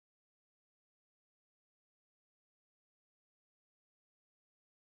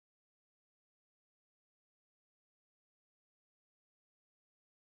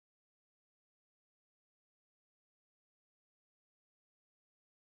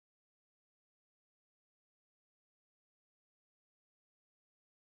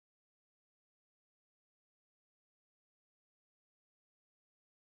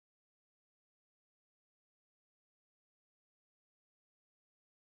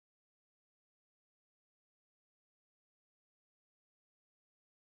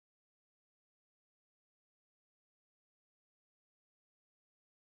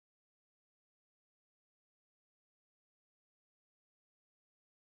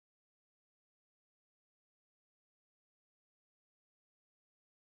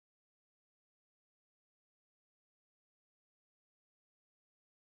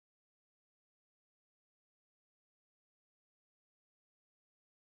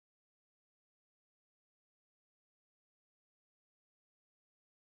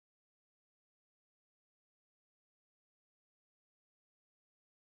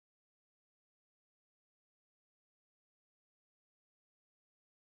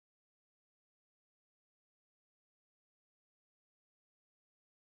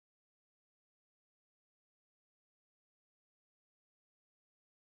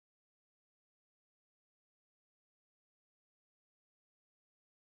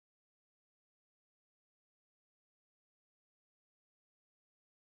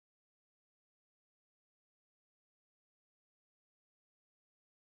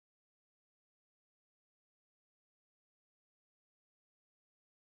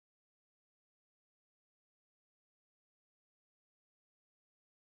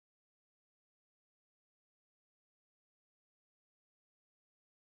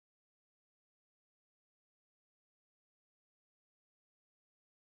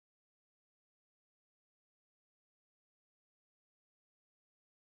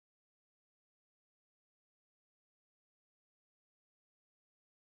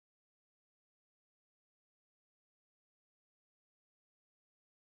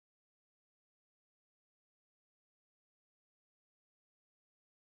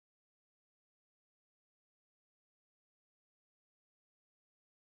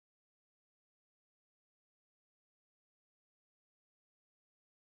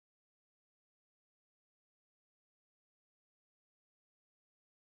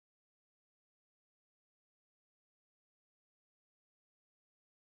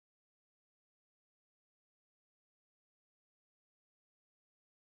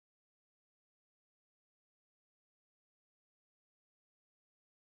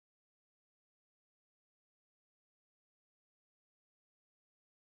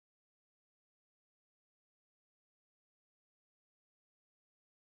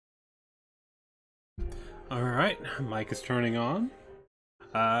Alright, mic is turning on.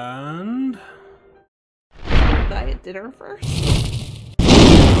 And... Did I get dinner first?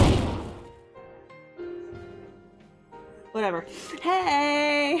 Whatever.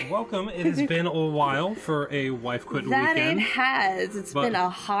 Hey! welcome. It has been a while for a Wife Quit That weekend. it has. It's But- been a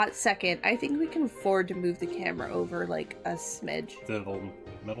hot second. I think we can afford to move the camera over like a smidge. The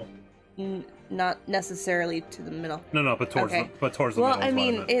middle? Not necessarily to the middle. No, but towards Okay. the Well, middle. I is what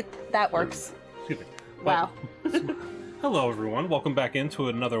mean, meant. that works. Excuse me. Wow. Hello, everyone. Welcome back into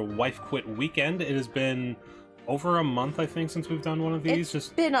another Wife Quit weekend. It has been over a month, I think, since we've done one of these. It's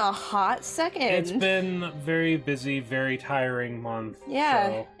been a hot second. It's been a very busy, very tiring month. Yeah,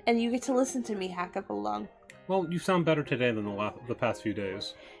 So, and you get to listen to me hack up a lung. well, you sound better today than the past few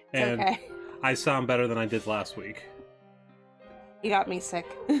days. It's And okay. I sound better than I did last week. You got me sick.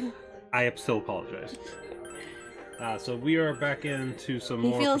 I still apologize. So we are back into some He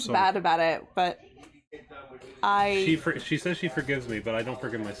more. feels bad about it, but She says she forgives me, but I don't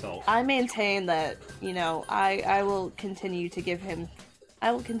forgive myself. I maintain that, you know, I will continue to give him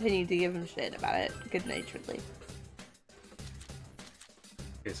shit about it, good-naturedly.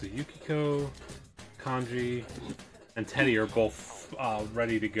 Okay, so Yukiko, Kanji, and Teddy are both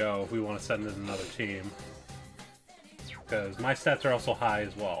ready to go if we want to send in another team. Because my stats are also high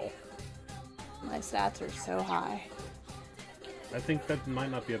as well. My stats are so high. I think that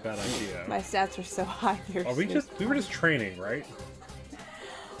might not be a bad idea. My stats are so high. We were just training, right?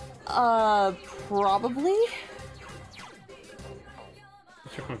 Probably?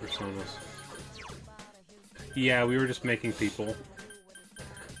 Let's check my personas. Yeah, we were just making people.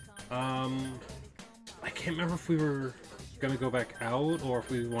 I can't remember if we were gonna go back out or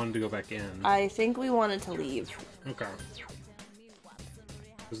if we wanted to go back in. I think we wanted to leave. Okay.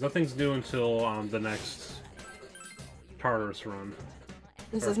 Because nothing's due until the next Tartarus run.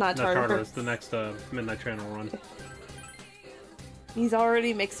 This Or, is not Tartarus. The next Midnight Channel run. He's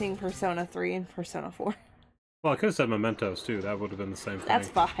already mixing Persona 3 and Persona 4. Well, I could have said Mementos too. That would have been the same thing. That's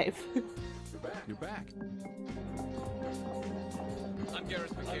 5. You're back. I'm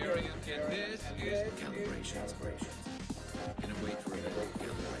Garrus Vakarian, and this is Calibration. Gonna wait for it.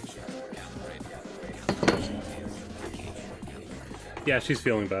 Calibration. Yeah, she's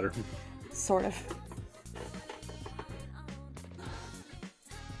feeling better. Sort of.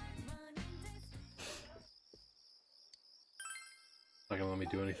 Not gonna let me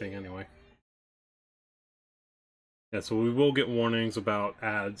do anything anyway. Yeah, so we will get warnings about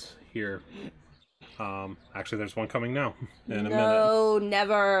ads here. Actually, there's one coming now in a minute. No,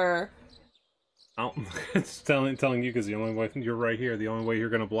 never. Oh, it's telling you because the only way you're right here. The only way you're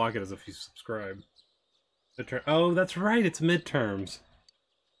gonna block it is if you subscribe. Oh, that's right. It's midterms.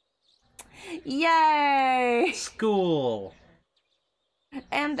 Yay! School.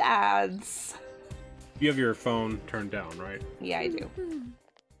 And ads. You have your phone turned down, right? Yeah, I do.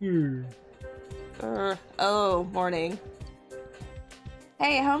 Hmm. Oh, morning.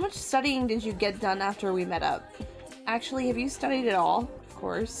 Hey, how much studying did you get done after we met up? Actually, have you studied at all? Of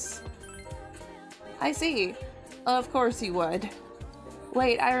course. I see. Of course you would.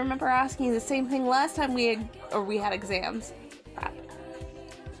 Wait, I remember asking you the same thing last time we had exams. Crap.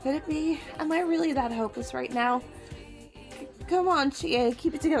 Could it be? Am I really that hopeless right now? Come on, Chie,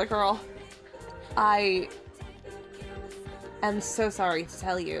 keep it together, girl. I am so sorry to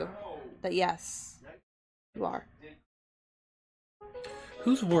tell you that yes, you are.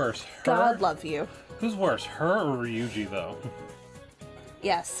 Who's worse, her? God love you. Who's worse, her or Ryuji, though?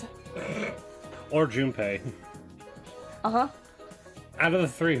 Yes. Or Junpei? Uh-huh. Out of the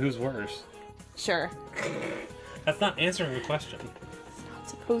three, who's worse? Sure. That's not answering the question.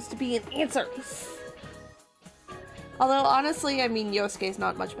 It's supposed to be an answer. Although, honestly, I mean, Yosuke's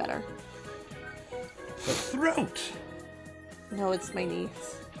not much better. The throat! No, it's my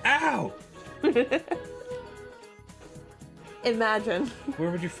niece. Ow! Imagine.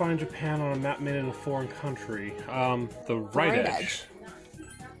 Where would you find Japan on a map made in a foreign country? The right edge.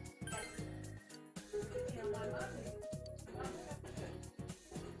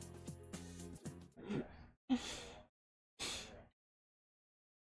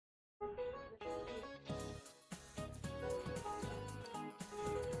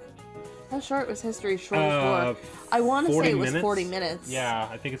 How short was History Short before? I want to 40 say it was minutes? 40 minutes. Yeah,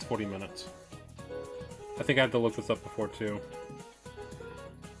 I think it's 40 minutes. I think I had to look this up before, too.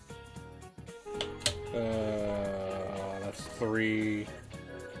 That's 3.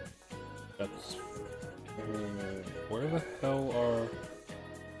 That's... where the hell are...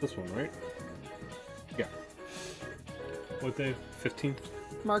 This one, right? Yeah. What day? 15th?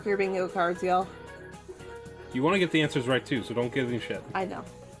 Mark your bingo cards, y'all. You want to get the answers right, too, so don't give me shit. I know.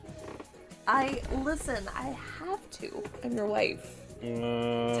 Listen, I have to. I'm your wife.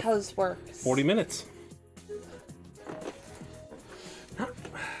 Uh, That's how this works. 40 minutes.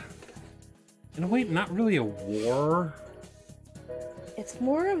 In a way, not really a war. It's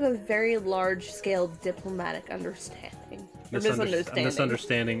more of a very large-scale diplomatic understanding. Or misunderstanding. A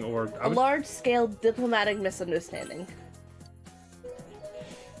misunderstanding, or... A large-scale diplomatic misunderstanding.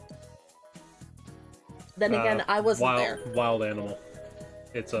 Then again, I wasn't there. Wild animal.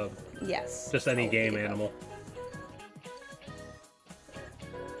 It's a... Yes. Just any Oh, game there you go. animal.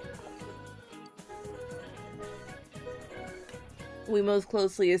 We most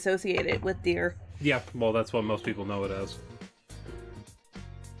closely associate it with deer. Yeah, well, that's what most people know it as.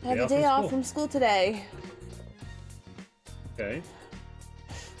 I have Day a off day from off school. from school today. Okay.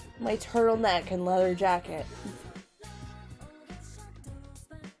 My turtleneck and leather jacket.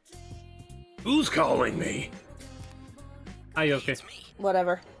 Who's calling me? Hi, okay.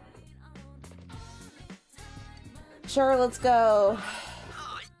 Whatever. Sure, let's go.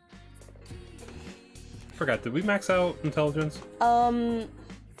 Forgot, did we max out intelligence? I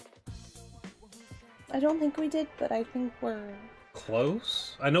don't think we did, but I think we're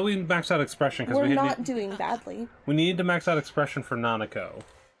Close? I know we maxed out expression because we're we not doing badly. we needed to max out expression for Nanako.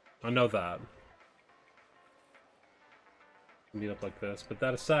 I know that. Meet up like this. But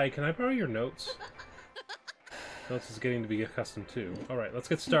that aside, can I borrow your notes? Notes is getting to be accustomed to. Alright, let's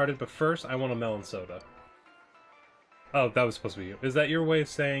get started, but first I want a melon soda. Oh, that was supposed to be you. Is that your way of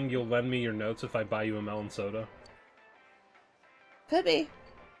saying you'll lend me your notes if I buy you a melon soda? Could be.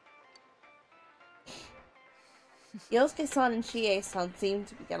 Yosuke-san and Chie-san seem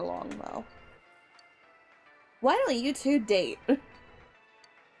to get along well. Why don't you two date?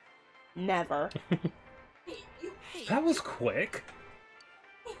 Never. That was quick.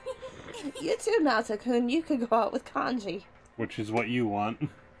 You too, Naota-kun, you could go out with Kanji. Which is what you want.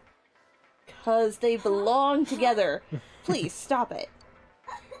 Because they belong together. Please, stop it.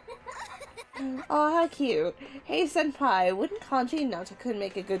 Oh, how cute. Hey, Senpai, wouldn't Kanji and Naota-kun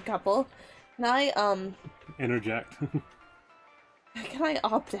make a good couple? Can I, Interject. can I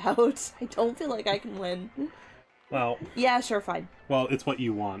opt out? I don't feel like I can win. Well, Yeah, sure, fine. it's what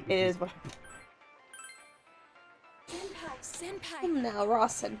you want. It is what Senpai! I'm now,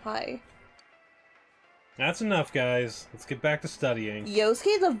 Ross Senpai. That's enough, guys. Let's get back to studying.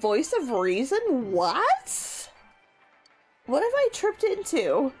 Yosuke, the voice of reason? What? What have I tripped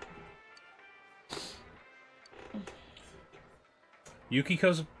into?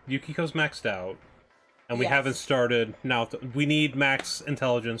 Yukiko's maxed out. And we Yes. haven't started Naoto. We need max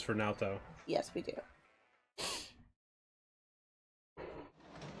intelligence for Naoto. Yes, we do.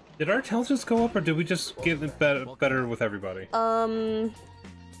 Did our intelligence go up, or did we just get it better with everybody?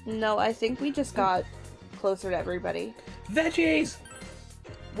 No, I think we just got closer to everybody. Veggies!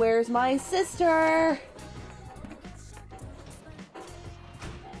 Where's my sister?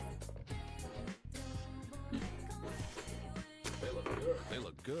 They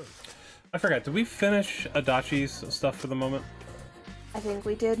look good. I forgot, did we finish Adachi's stuff for the moment? I think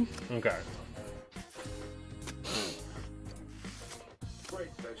we did. Okay.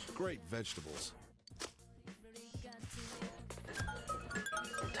 Great vegetables.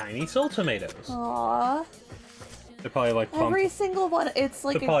 Tiny soul tomatoes. Aww. They're probably like plum. Every single one. It's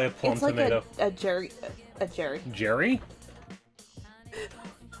like They're probably a plum it's like tomato. a Jerry. A Jerry. Jerry?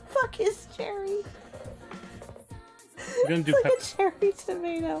 Fuck is Jerry? We're gonna do It's like a cherry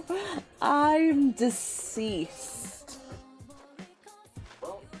tomato. I'm deceased.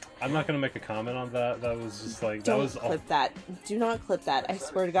 I'm not gonna make a comment on that. That was just like Don't that was. clip that. Do not clip that. I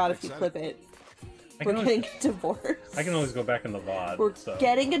swear to God, if you clip it, I we're can, always, getting a divorce. I can always go back in the VOD. We're so.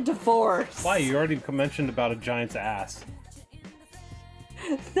 getting a divorce. Why? You already mentioned about a giant's ass.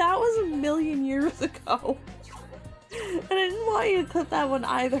 That was 1,000,000 years ago. And I didn't want you to clip that one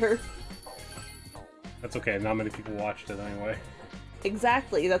either. That's okay. Not many people watched it anyway.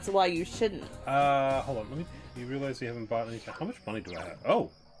 Exactly. That's why you shouldn't. Hold on. Let me. You realize you haven't bought anything? How much money do I have?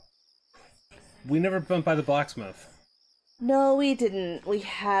 Oh, we never went by the blacksmith. No, we didn't. We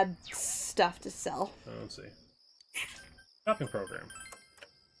had stuff to sell. Oh, let's see. Shopping program.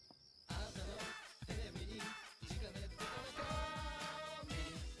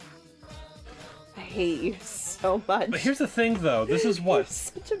 I hate you so much. But here's the thing, though. This is You're what.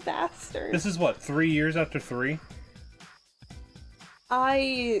 such a bastard. This is what. 3 years after 3.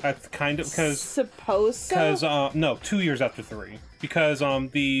 I That's kind of because suppose so. no, 2 years after 3 because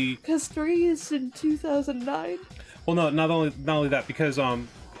the Because 3 is in 2009. well no not only that because when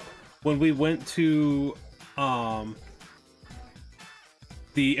we went to the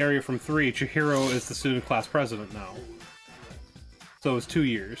area from 3, Chihiro is the student class president now, so it's 2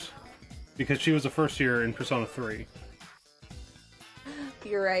 years. because she was the first year in Persona 3.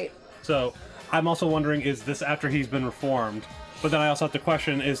 You're right. So I'm also wondering, is this after he's been reformed? But then I also have to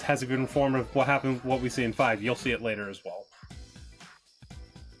question, has he been reformed of what happened, what we see in 5? You'll see it later as well.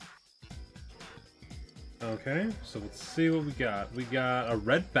 Okay, so let's see what we got. We got a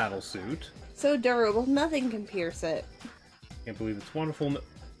red battle suit. So durable, nothing can pierce it. Can't believe it's wonderful.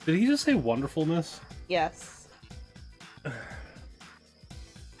 Did he just say wonderfulness? Yes.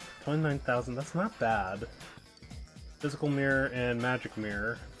 29,000, that's not bad. Physical mirror and magic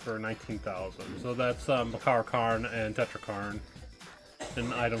mirror for 19,000. So that's Makar Karn and Tetra Karn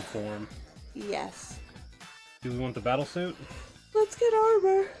in item form. Yes. Do we want the battle suit? Let's get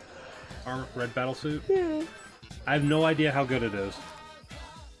armor. Our red battle suit? Yeah. I have no idea how good it is.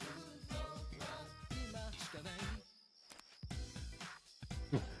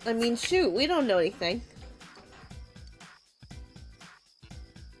 I mean, shoot, we don't know anything.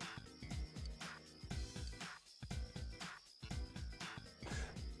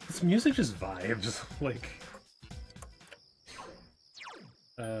 This music just vibes, like...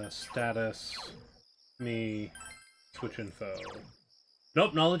 status... me... switch info...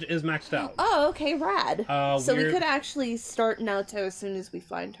 Nope, knowledge is maxed out. Oh, okay, rad. So we we're- could actually start Naoto as soon as we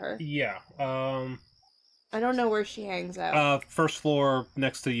find her. Yeah, I don't know where she hangs out. first floor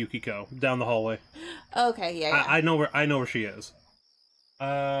next to Yukiko, down the hallway. Okay, yeah. I know where she is.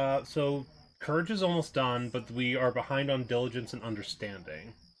 So courage is almost done, but we are behind on diligence and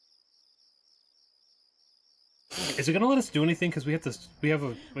understanding. Is it gonna let us do anything? Because we have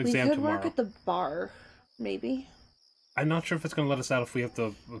an we exam could tomorrow. work at the bar, maybe. I'm not sure if it's gonna let us out if we have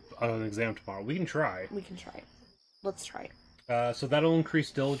an exam tomorrow. We can try. We can try. Let's try. So that'll increase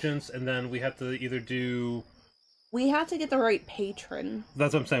diligence, and then we have to either do. We have to get the right patron.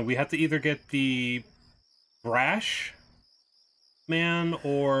 That's what I'm saying. We have to either get the brash man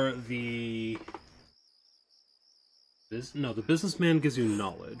or the. The businessman gives you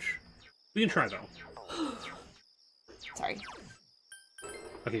knowledge. We can try though. Sorry.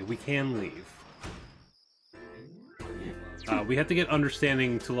 Okay, we can leave. We have to get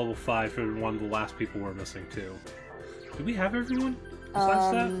understanding to level 5 for one of the last people we're missing too. Do we have everyone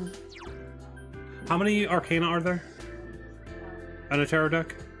besides that? How many Arcana are there? On a tarot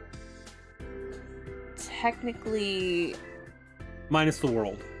deck? Technically, Minus the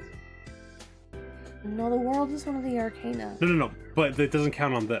world. no, the world is one of the Arcana. No. But it doesn't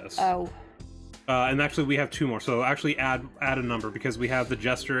count on this. Oh. And actually, we have 2 more. So actually, add a number because we have the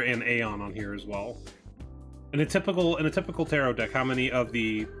Jester and Aeon on here as well. In a typical tarot deck, how many of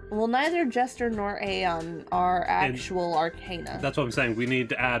the? Well, neither Jester nor Aeon are actual Arcana. That's what I'm saying. We need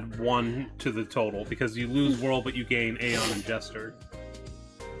to add 1 to the total because you lose world, but you gain Aeon and Jester.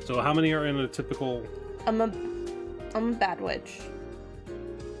 So how many are in a typical? I'm a bad witch.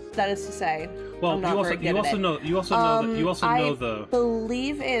 That is to say, Well, I'm not very good at it. you also know the. I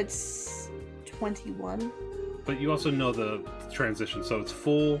believe it's 21. But you also know the transition. So it's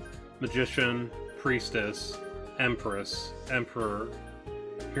full magician, priestess, empress, emperor,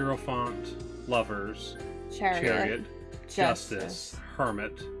 hierophant, lovers, chariot, justice,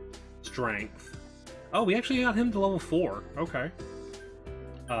 hermit, strength. Oh, we actually got him to level 4. Okay.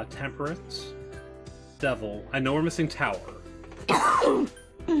 Temperance, devil. I know we're missing tower.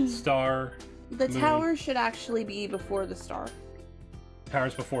 Star. The moon. tower should actually be before the star.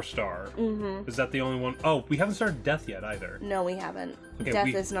 Tower's before star. Mm-hmm. Is that the only one? Oh, we haven't started death yet either. No, we haven't. Okay,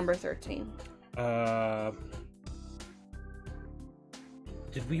 Death is number 13.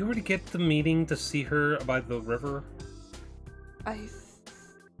 Did we already get the meeting to see her by the river? I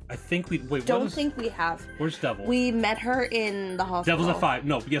think we. Wait, don't think we have. Where's Devil? We met her in the hospital. Devil's at 5.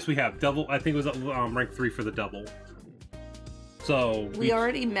 No, yes, we have. Devil, I think it was rank 3 for the Devil. So we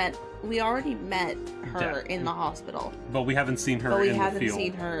already met her in the hospital. But we haven't seen her But we in the haven't field.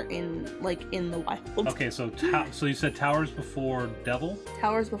 seen her in the wild. Okay, so so you said Towers before Devil?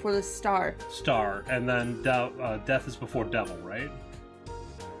 Towers before the star. Star, and then Death is before Devil, right?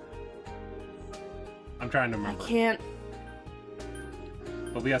 I'm trying to remember. I can't.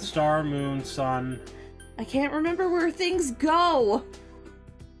 But we got Star, Moon, Sun. I can't remember where things go.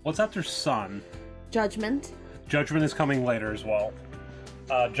 What's after Sun? Judgment. Judgment is coming later as well.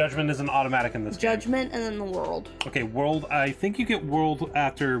 Judgment is an automatic in this game. Judgment and then the world. Okay, World. I think you get World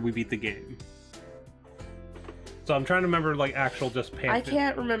after we beat the game. So I'm trying to remember, like, actual just pay. I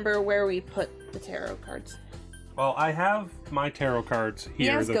can't remember where we put the tarot cards. Well, I have my tarot cards He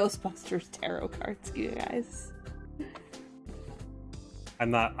here. has Ghostbusters tarot cards, you guys.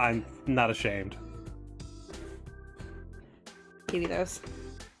 I'm not ashamed. Give you those.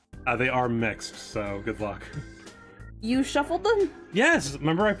 They are mixed, so good luck. You shuffled them? Yes,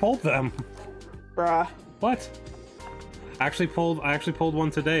 remember I pulled them. Bruh. What? I actually pulled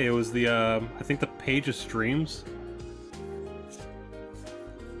one today. It was the I think the Page of Streams.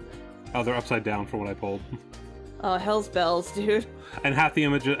 Oh, they're upside down for what I pulled. Oh, hell's bells, dude. And half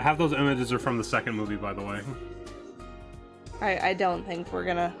those images are from the second movie, by the way. I don't think we're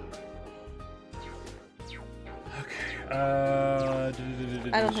gonna... Okay. I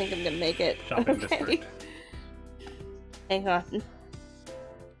don't think I'm gonna make it. Shopping Okay. district. Hang on.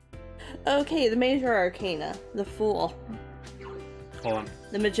 Okay, the Major Arcana. The Fool. Hold on.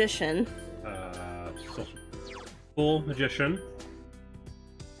 The Magician. So, Full Magician.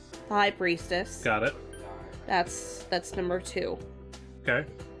 The High Priestess. Got it. That's number 2. Okay.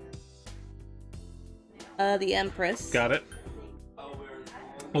 The Empress. Got it.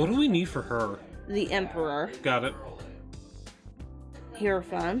 What do we need for her? The Emperor. Got it.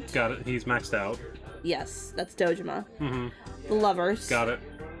 Hierophant. Got it. He's maxed out. Yes, that's Dojima. Mm-hmm. The Lovers. Got it.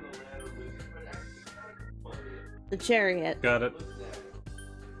 The Chariot. Got it.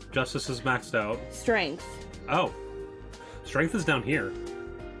 Justice is maxed out. Strength. Oh. Strength is down here.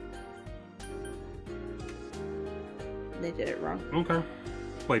 They did it wrong. Okay.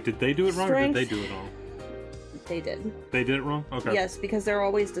 Wait, did they do it wrong or Strength. did they do it wrong? They did. They did it wrong? Okay. Yes, because they're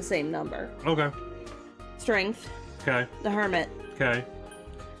always the same number. Okay. Strength. Okay. The Hermit. Okay.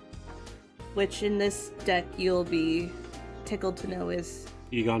 Which in this deck you'll be tickled to know is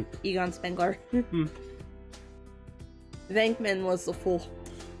Egon. Egon Spengler. Venkman was the Fool.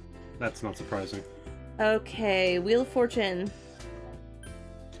 That's not surprising. Okay, Wheel of Fortune.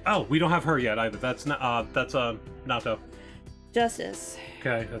 Oh, we don't have her yet either. That's not Nato. Justice.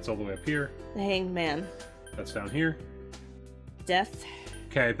 Okay, that's all the way up here. The Hanged Man. That's down here. Death.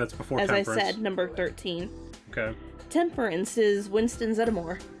 Okay, that's before As Temperance. I said, number 13. Okay. Temperance is Winston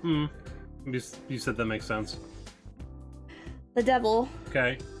Zeddemore. You said that makes sense. The Devil.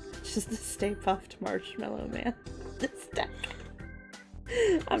 Okay. Just the Stay Puffed Marshmallow Man. This deck.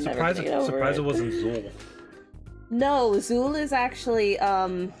 I'm Surprised never getting over it it. wasn't Zool. No, Zool is actually,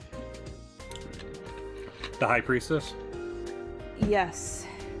 The High Priestess? yes.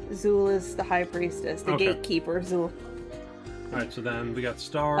 Zool is the High Priestess, the Okay. Gatekeeper, Zool. Alright, so then we got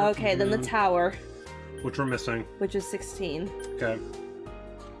Star. Okay, then the Moon, Tower, which we're missing. which is 16, Okay.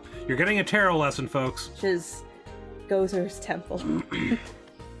 You're getting a tarot lesson, folks. which is Gozer's Temple.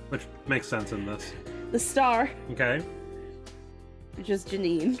 Which makes sense in this. The Star, Okay. which is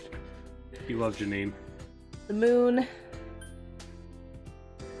Janine. You love Janine. The Moon.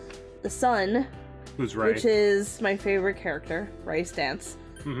 The Sun, Who's right? which is my favorite character, Rice Dance,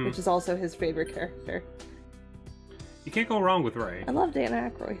 Mhm. which is also his favorite character. You can't go wrong with Ray. I love Dan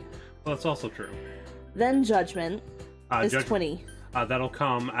Aykroyd. Well, that's also true. Then Judgment is Judge- 20. That'll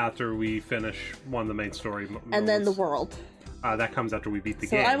come after we finish one of the main story And then the moments. World. That comes after we beat the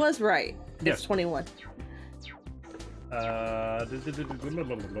So game. I was right. Yes. It's 21.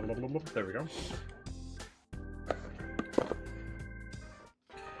 There we go.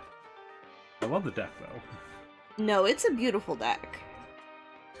 I love the deck, though. No, it's a beautiful deck.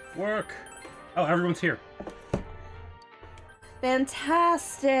 Work! Oh, everyone's here.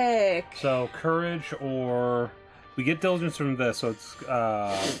 Fantastic! So, courage or... We get diligence from this, so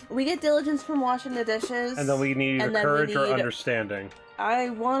it's... We get diligence from washing the dishes. and then we need either and then courage or need- understanding. I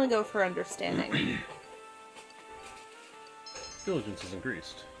want to go for understanding. Diligence is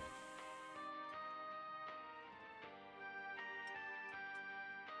increased.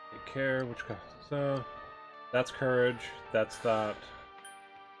 Take care, which... So... That's courage, that's that.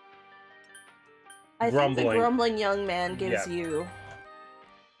 I think Grumbling. the grumbling young man gives Yeah. you...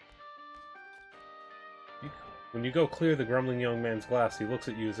 When you go clear the grumbling young man's glass, he looks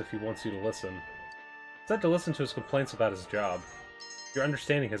at you as if he wants you to listen. Instead to listen to his complaints about his job. Your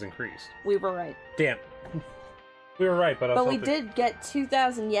understanding has increased. We were right. Damn. We were right, but I was But we hoping did get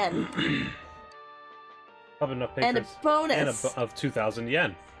 2,000 yen. of enough And a patrons bonus. of 2,000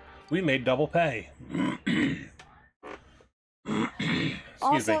 yen. We made double pay. Excuse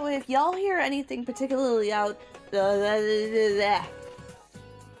Also, me. if y'all hear anything particularly out... This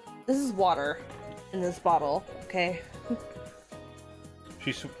is water in this bottle, okay?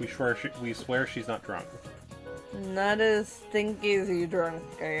 We swear she's not drunk. Not as stinky as you drunk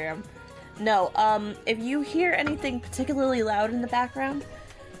I am. No, if you hear anything particularly loud in the background,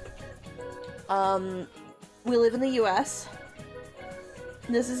 we live in the US.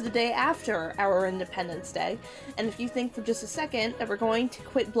 This is the day after our Independence Day, and if you think for just a second that we're going to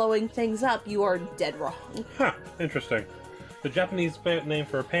quit blowing things up, you are dead wrong. Huh, interesting. The Japanese name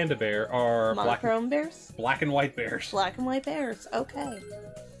for a panda bear are Monochrome bears? black and white bears. Black and white bears, okay.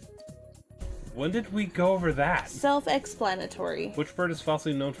 When did we go over that? Self-explanatory. Which bird is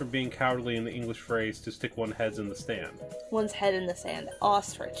falsely known for being cowardly in the English phrase to stick one's head in the sand? One's head in the sand.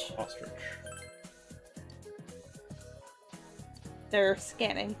 Ostrich. Ostrich. They're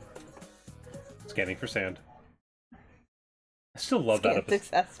scanning. Scanning for sand. I still love that episode.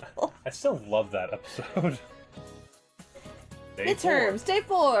 Successful. I still love that episode. Day Midterms, 4. day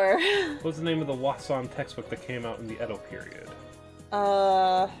 4. What's the name of the Wasan textbook that came out in the Edo period?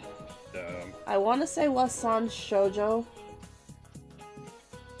 I want to say Wasan Shoujo.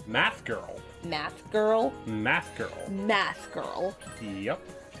 Math Girl. Math Girl. Math Girl. Math Girl. Yep.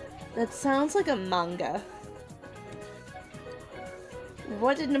 That sounds like a manga.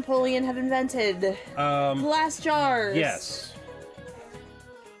 What did Napoleon have invented? Glass jars. Yes.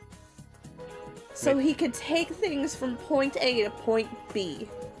 So he could take things from point A to point B.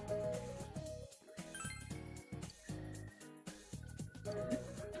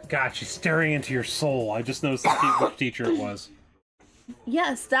 God, she's staring into your soul. I just noticed which teacher it was.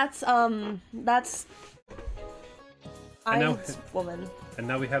 Yes, that's And now- Ides woman. And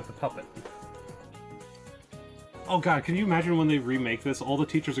now we have the puppet. Oh god, can you imagine when they remake this? All the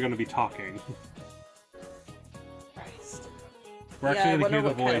teachers are going to be talking. Christ. We're Yeah, I actually going to wonder hear the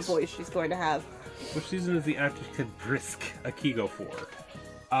what kind of voice. voice she's going to have. Which season is the adjective brisk a Kigo for?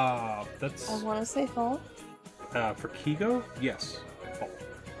 That's... I want to say fall. for Kigo? Yes. Fall.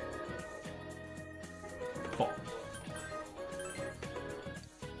 Fall.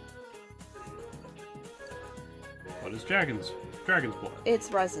 What is Dragon's blood?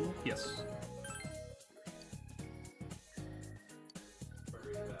 It's resin. Yes.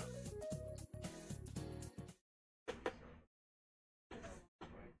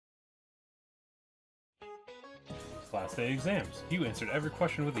 Last day exams. You answered every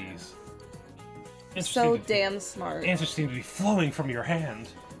question with ease. So damn smart. Answers seem to be flowing from your hand.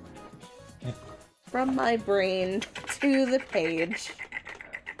 From my brain to the page.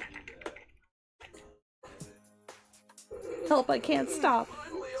 Help, I can't stop.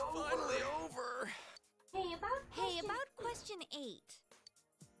 Finally over. Hey, about question 8.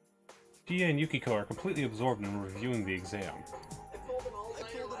 Gia and Yukiko are completely absorbed in reviewing the exam. I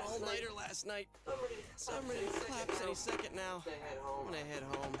pulled an all-nighter last night. So I'm ready to collapse any second now. I'm gonna head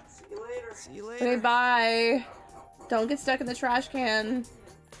home. See you later. Okay, bye. Don't get stuck in the trash can.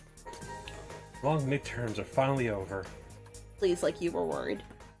 Long midterms are finally over. Please, like you were worried.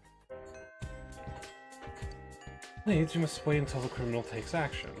 Please, you must wait until the criminal takes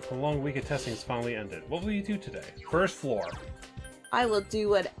action. The long week of testing is finally ended. What will you do today? First floor. I will do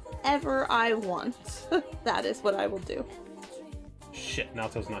whatever I want. That is what I will do. Shit,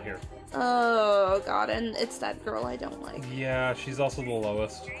 Naoto's not here. Oh god, and it's that girl I don't like. Yeah, she's also the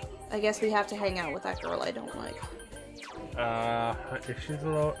lowest. I guess we have to hang out with that girl I don't like. If she's the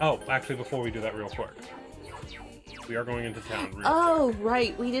low... Oh, actually, before we do that real quick. We are going into town real Oh,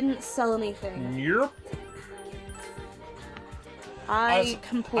 right, we didn't sell anything. quick. Yep. I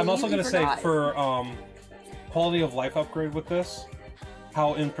completely I'm also gonna forgot. say, for, quality of life upgrade with this,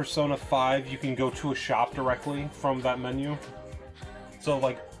 how in Persona 5 you can go to a shop directly from that menu. So,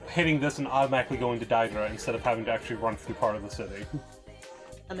 like, hitting this and automatically going to Daidra instead of having to actually run through part of the city.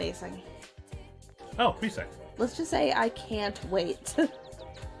 Amazing. Oh, reset. Let's just say I can't wait.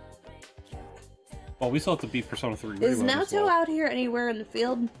 Well, we still have to beat Persona 3 Is Reload as Naoto well. out here anywhere in the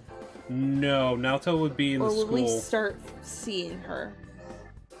field? No, Naoto would be in Or the will we school. start seeing her?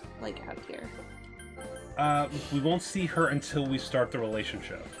 Like, out here. We won't see her until we start the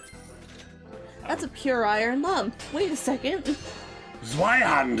relationship. That's a pure iron lump. Wait a second.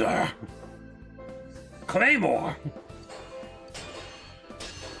 Zweihander! Claymore!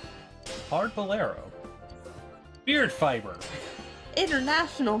 Hard Bolero. Beard fiber.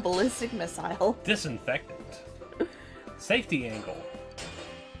 International ballistic missile. Disinfectant. Safety angle.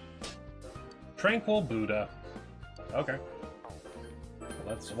 Tranquil Buddha. Okay. Well,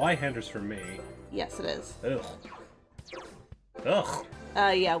 that's Zweihanders for me. Yes, it is. Ugh. Ugh.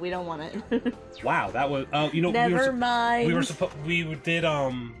 Yeah, we don't want it. Wow, that was. You know, Never mind.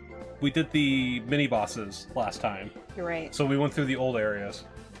 We did the mini bosses last time, You're right. so we went through the old areas.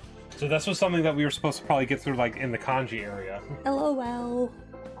 So this was something that we were supposed to probably get through, like in the kanji area. LOL.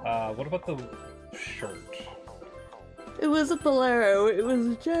 What about the shirt? It was a bolero. It was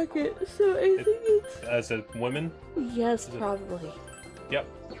a jacket. So I think it's... As a women? Yes, probably. Yep.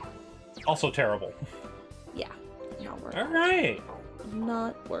 Also terrible. Yeah. Not worth All it. right.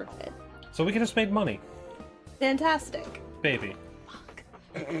 Not worth it. So we can just made money, Fantastic. baby.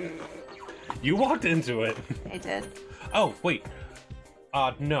 You walked into it. I did. Oh wait.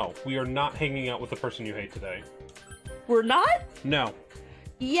 No, we are not hanging out with the person you hate today. We're not? No.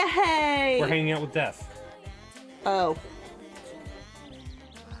 Yay! We're hanging out with Death. Oh.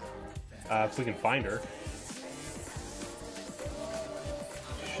 If we can find her.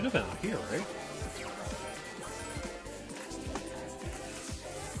 She should have been out here, right?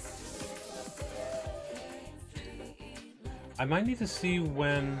 I might need to see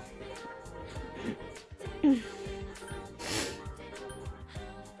when...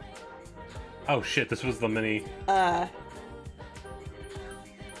 Oh shit, this was the mini...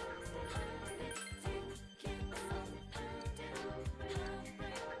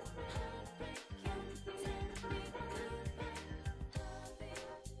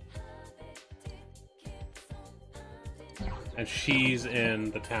 And she's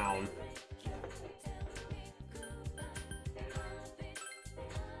in the town.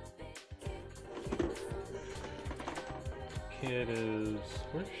 Kid is...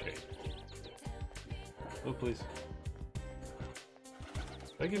 Where's she? Oh, please.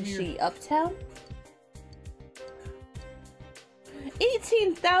 Did I give Is you she uptown?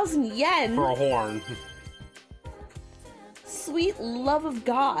 18,000 yen! for a horn? Sweet love of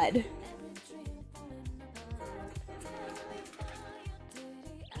God.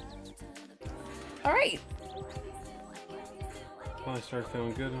 Alright. Well, I started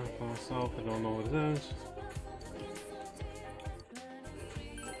feeling good about myself. I don't know what it is.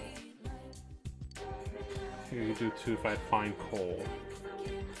 Here you do too if I find coal.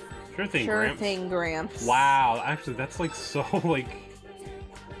 Sure thing, Sure Gramps. thing, Gramps. Wow, actually, that's like so like.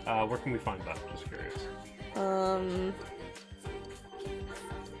 Where can we find that? Just curious.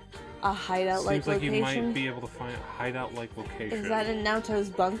 A hideout-like Seems like location? you might be able to find a hideout-like location. Is that in Naoto's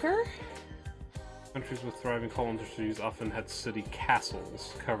bunker? Countries with thriving coal industries often had city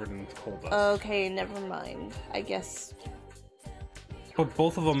castles covered in coal dust. Okay, never mind. I guess. But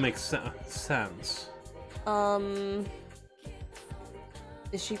both of them make sense.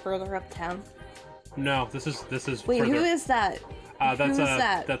 Is she further uptown? No, this is Wait, further. who is that? That's who is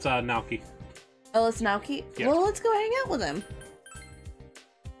that? That's Naoki. Oh, it's Naoki? Yeah. Well, let's go hang out with him.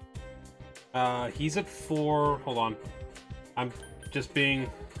 He's at 4. Hold on. I'm just being.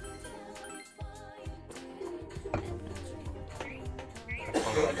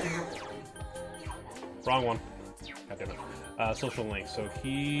 Wrong one. God damn it. Social link. So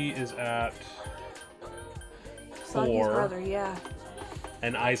he is at Sagi's 4, brother, yeah.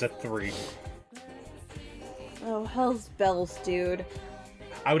 and I's at 3. Oh, hell's bells, dude.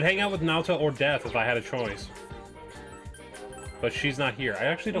 I would hang out with Naoto or Death if I had a choice. But she's not here. I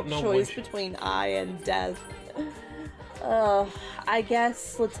actually don't know when Choice she... between I and Death. I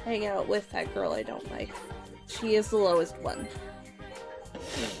guess let's hang out with that girl I don't like. She is the lowest one.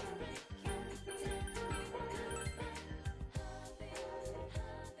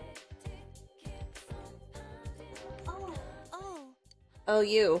 Oh, oh. Oh,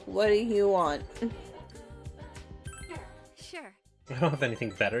 you. What do you want? Sure. I don't have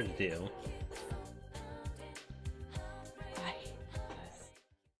anything better to do.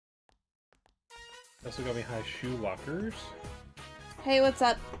 Also got me high shoe lockers. Hey, what's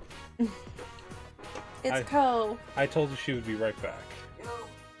up? It's Hi. Ko. I told you she would be right back.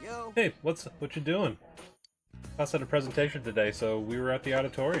 Yo. Hey, what you doing? I had a presentation today, so we were at the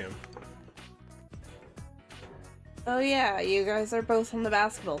auditorium. Oh yeah, you guys are both on the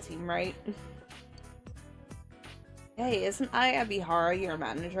basketball team, right? Hey, isn't Aya Bihara your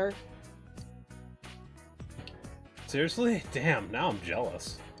manager? Seriously? Damn, now I'm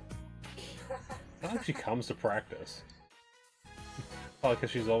jealous. I hope she comes to practice. Probably because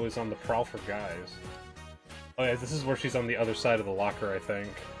she's always on the prowl for guys. Oh yeah, this is where she's on the other side of the locker, I think.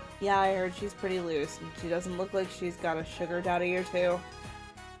 Yeah, I heard she's pretty loose, and she doesn't look like she's got a sugar daddy or two.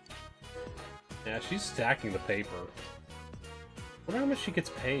 Yeah, she's stacking the paper. Wonder how much she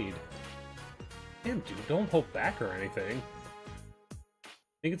gets paid. Damn, dude, don't hold back or anything.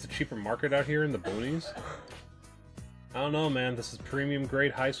 Think it's a cheaper market out here in the boonies? I don't know, man. This is premium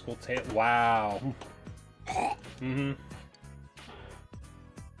grade high school wow. Mm-hmm.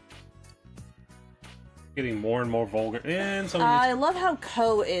 Getting more and more vulgar. And some I love how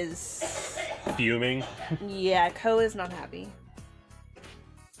Ko is... fuming. Yeah, Ko is not happy.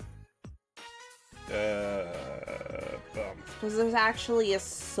 Because there's actually a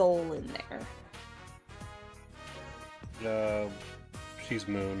soul in there. She's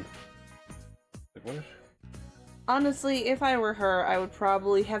Moon. Like, what is she? Honestly, if I were her, I would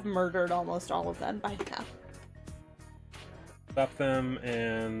probably have murdered almost all of them by now. Stop them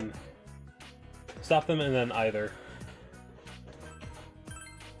and then either.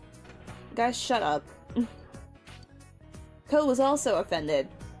 Guys, shut up. Ko was also offended.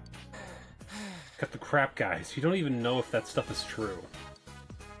 Cut the crap, guys. You don't even know if that stuff is true.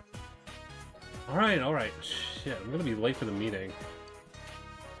 Alright. Shit, I'm gonna be late for the meeting.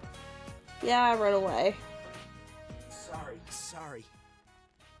 Yeah, right away. Sorry.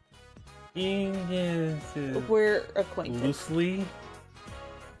 We're acquainted. Loosely.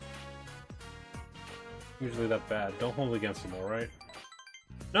 Usually that bad. Don't hold it against him, alright?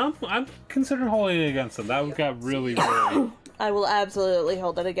 No, I'm considering holding it against him. That got really, really... I will absolutely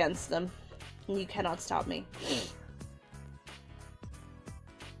hold it against them. You cannot stop me.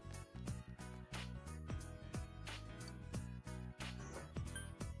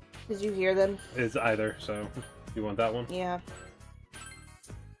 Did you hear them? It's either, so... You want that one? Yeah.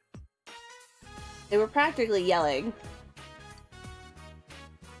 They were practically yelling.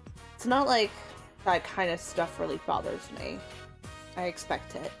 It's not like that kind of stuff really bothers me. I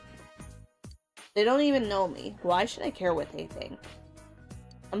expect it. They don't even know me. Why should I care what they think?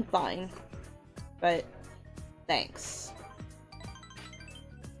 I'm fine. But, thanks.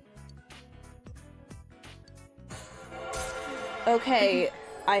 Okay,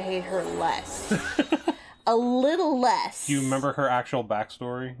 I hate her less. A little less. Do you remember her actual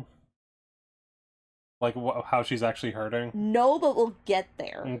backstory? Like, how she's actually hurting? No, but we'll get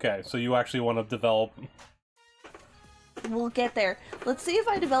there. Okay, so you actually want to develop... We'll get there. Let's see if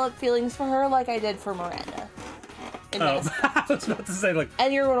I develop feelings for her like I did for Miranda. In this. I was about to say, like...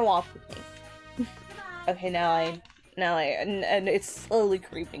 And you're gonna walk with me. Okay, now I, and it's slowly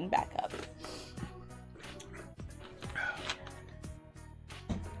creeping back up.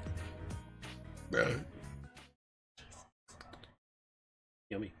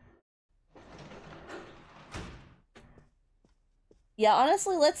 Yummy. Yeah,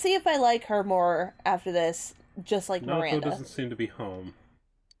 honestly, let's see if I like her more after this, just like Naoko Miranda. doesn't seem to be home.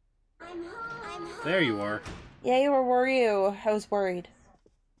 I'm home. There you are. Yay, where were you? I was worried.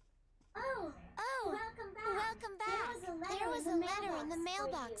 Oh, welcome back. There was a letter in the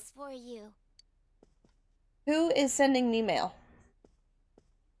mailbox for you. Who is sending me mail?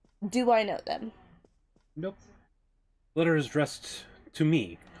 Do I know them? Nope. Letter is addressed to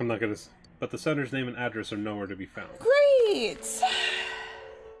me. I'm not gonna... But the sender's name and address are nowhere to be found. Great!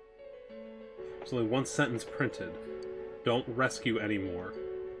 There's only one sentence printed. Don't rescue anymore.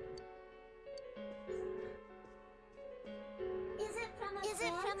 Is it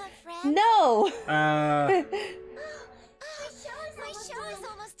from a friend? No! My show is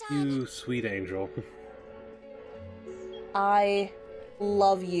almost done. You sweet angel. I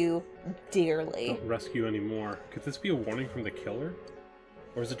love you dearly. Don't rescue anymore. Could this be a warning from the killer?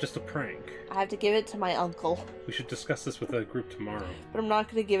 Or is it just a prank? I have to give it to my uncle. We should discuss this with the group tomorrow. But I'm not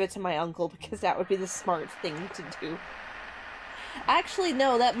going to give it to my uncle because that would be the smart thing to do. Actually,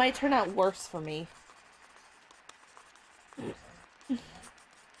 no, that might turn out worse for me.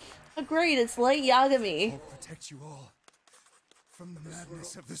 Oh, great, it's Light Yagami. I'll protect you all from the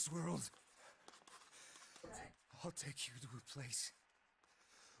madness of this world. I'll take you to a place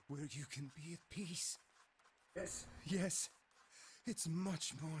where you can be at peace. Yes, it's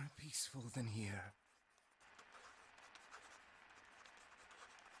much more peaceful than here.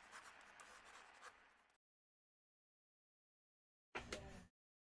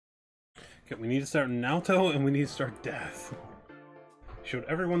 Okay, we need to start Naoto and we need to start Death. You showed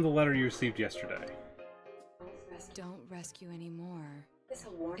everyone the letter you received yesterday. Don't rescue anymore.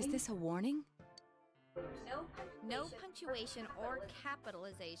 Is this a warning? No punctuation or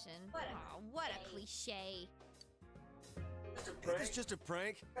capitalization. Aw, what a cliche. It's just a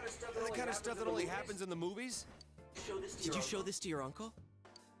prank. That's the kind of stuff that only happens in the movies. Did you show this to your uncle?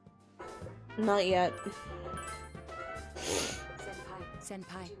 Not yet.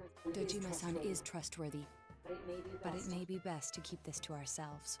 Senpai, Dojima-san is trustworthy, but it may be best to keep this to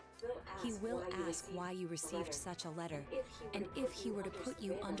ourselves. He will ask why you received such a letter, and if he were to put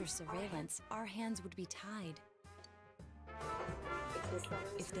you under surveillance, our hands would be tied.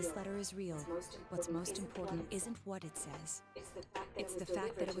 If this letter is real, what's most important isn't what it says. It's the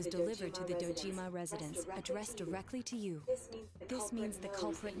fact that it was delivered to the Dojima residence, addressed directly to you. This means the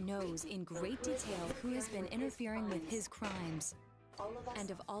culprit knows in great detail who has been interfering with his crimes. And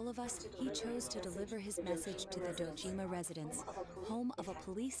of all of us, he chose to deliver his message to the Dojima residence, home of a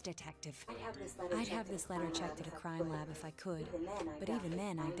police detective. I'd have this letter checked at a crime lab if I could, but even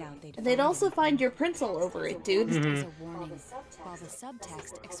then I doubt they'd find They'd also it. find your prints all over it, dude. This is a warning, while the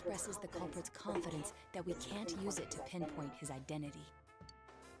subtext expresses the culprit's confidence that we can't use it to pinpoint his identity.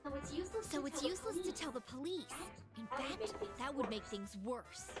 So it's useless to tell the police. In fact, that would make things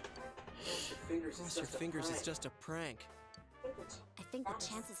worse. Cross your fingers, it's just a prank. I think the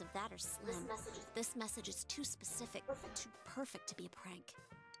chances of that are slim. This message is too specific, too perfect to be a prank.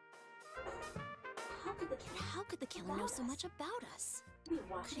 How could the killer know so much about us?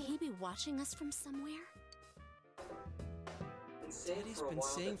 Could he be watching us from somewhere? Teddy's been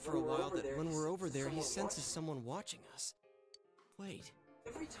saying for a while that when we're over there, he senses someone watching us. Wait.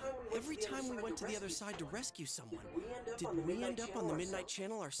 Every time we went to the other side to rescue someone, did we end up on the Midnight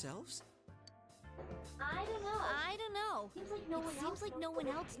Channel ourselves? I don't know. It seems like no one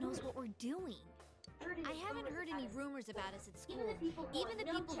else knows what we're doing. I haven't heard any rumors about us at school. Even the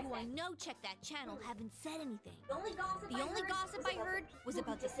people who I know check that channel haven't said anything. The only gossip I heard was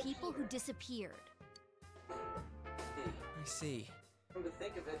about the people who disappeared. I see. Come to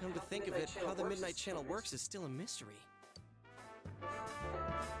think of it, how the Midnight Channel works is still a mystery.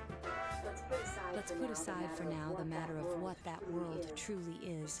 Let's put aside for now the matter of what that world truly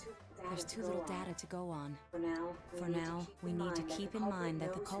is. There's too little data to go on. For now, we need to keep in mind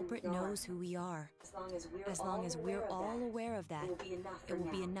that the culprit knows who we are. As long as we're all aware of that, it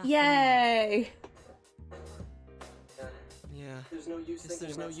will be enough. Yay! Yeah, guess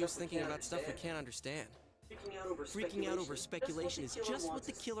there's no use thinking about stuff we can't understand. Freaking out over speculation is just what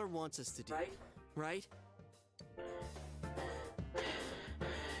the killer wants us to do, right?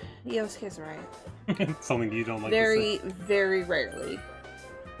 Yosuke's right. Something you don't like Very, to say. very rarely.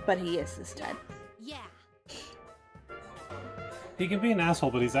 But he is this time. Yeah. He can be an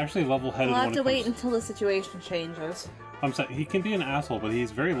asshole, but he's actually level-headed We'll when have it to comes... wait until the situation changes. I'm sorry, he can be an asshole, but he's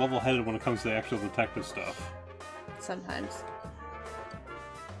very level-headed when it comes to the actual detective stuff. Sometimes.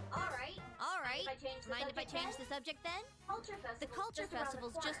 All right. Mind if I change the subject then? The Culture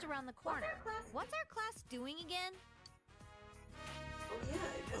Festival's just around the corner. What's our class doing again?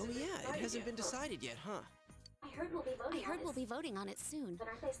 Oh yeah, it hasn't been decided yet, huh? I heard we'll be voting on it soon. But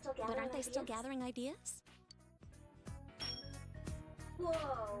aren't they still gathering ideas?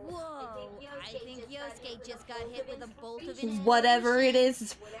 Whoa! I think Yosuke just got hit with a bolt of inspiration. Whatever it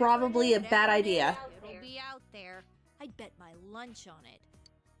is probably a bad idea. It'll be out there. I'd bet my lunch on it.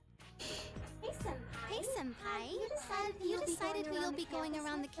 Hey, Senpai. Have you decided who you'll be going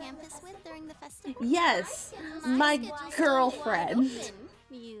around the campus with during the festival? Yes, my girlfriend.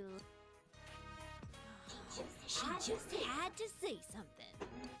 You. She just had to say something.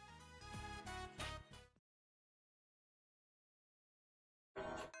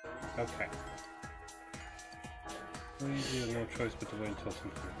 Okay. Please, you have no choice but to wait until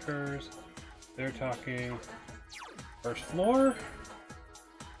something occurs. They're talking... First floor?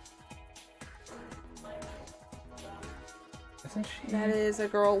 Isn't she? That is a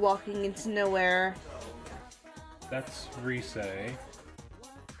girl walking into nowhere. That's Rise.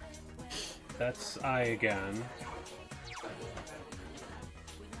 That's I again.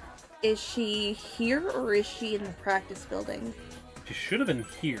 Is she here or is she in the practice building? She should have been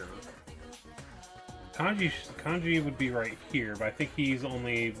here. Kanji would be right here, but I think he's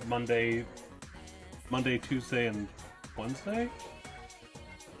only Monday, Tuesday, and Wednesday?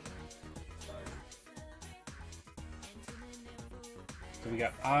 So we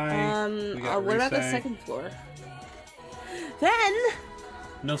got we got what about the Rise. second floor? Then,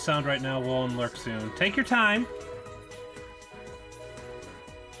 No sound right now, we'll unlurk soon. Take your time.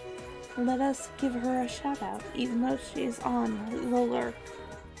 let us give her a shout out, even though she's on the lurk.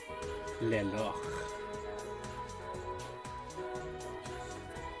 Lelok.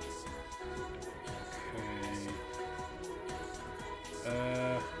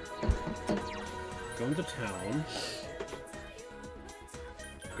 Okay. Go into town.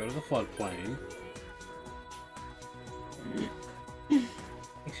 Go to the floodplain. I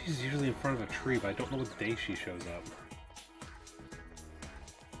think she's usually in front of a tree, but I don't know what day she shows up.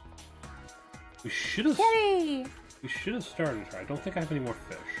 We should have. Kitty! We should have started her. I don't think I have any more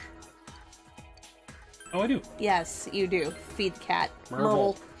fish. Oh, I do. Yes, you do. Feed the cat.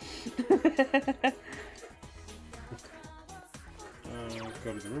 Merble. Merble.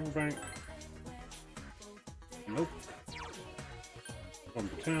 Go to the riverbank. Nope. Come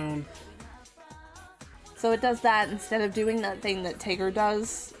to town. So it does that instead of doing that thing that Tigger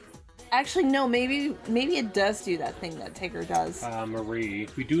does. Actually, no. Maybe it does do that thing that Tigger does. Marie.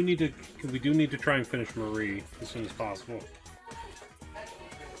 We do need to try and finish Marie as soon as possible.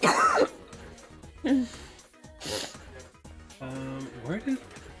 Where did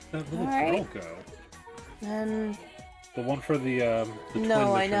that little girl go? Then The one for the twin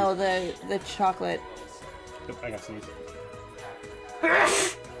no, I mission. know the chocolate. Yep, I got some.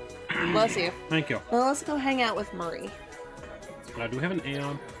 Bless you. Thank you. Well, let's go hang out with Marie. Do we have an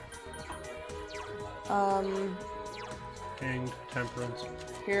Aeon? King, Temperance.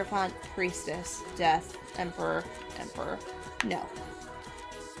 Hierophant, Priestess, Death, Emperor. No.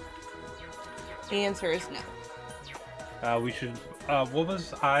 The answer is no. We should. What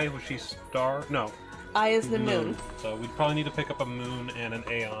was I? Was she Star? No. I is the moon. So we'd probably need to pick up a moon and an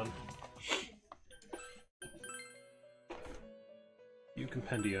Aeon. You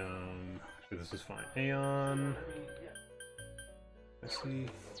compendium. Okay, this is fine. Aeon. Let's see.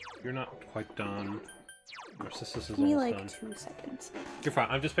 You're not quite done. Narcissus is Give me almost like done. 2 seconds. You're fine.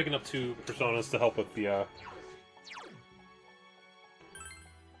 I'm just picking up 2 personas to help with the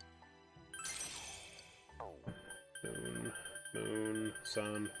moon, moon,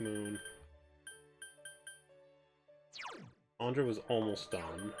 sun, moon. Andra was almost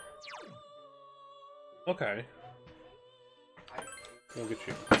done. Okay. We'll get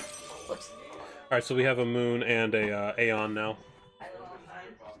you. Alright, so we have a moon and a Aeon now.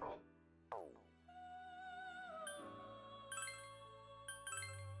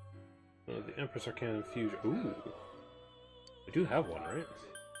 The Empress Arcana Infusion. Ooh. We do have one, right?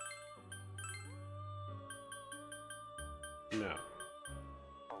 No.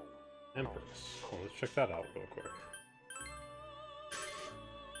 Empress. Oh, let's check that out real quick.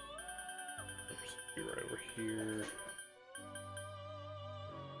 Empress will be right over here.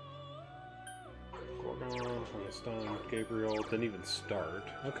 Gorgon, almost done. Gabriel didn't even start.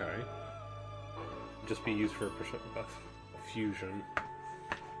 Okay. Just be used for a fusion.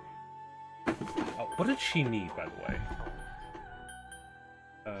 Oh, what did she need, by the way?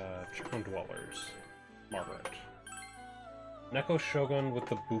 Charm Dwellers. Margaret. Neko Shogun with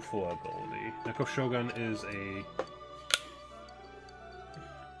the Bufala ability. Neko Shogun is a...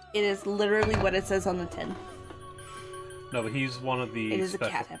 It is literally what it says on the tin. No, but he's one of the... It is a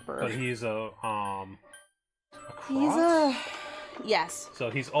cat emperor. But he's a cross? He's a... Yes. So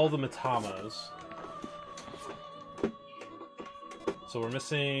he's all the Mitamas. So we're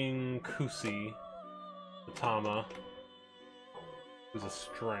missing Kusi, Mitama, who's a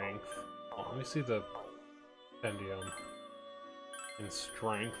strength. Oh, let me see the compendium. In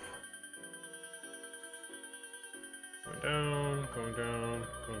strength. Going down, going down,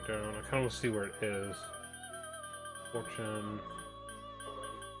 going down. I kind of want to see where it is. Fortune.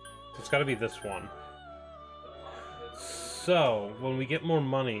 So it's got to be this one. So, when we get more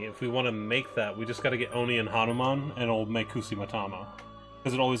money, if we want to make that, we just got to get Oni and Hanuman, and it'll make Kusi Matama.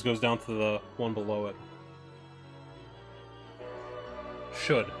 Because it always goes down to the one below it.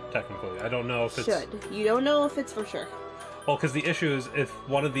 Should, technically. I don't know if it's... Should. You don't know if it's for sure. Well, because the issue is, if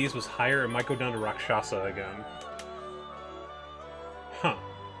one of these was higher, it might go down to Rakshasa again. Huh.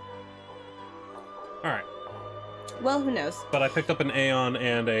 Alright. Well, who knows? But I picked up an Aeon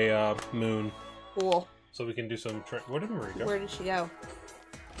and a Moon. Cool. So we can do some... Where did Marie go? Where did she go?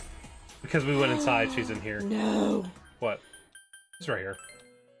 Because we went inside, she's in here. No. What? It's right here.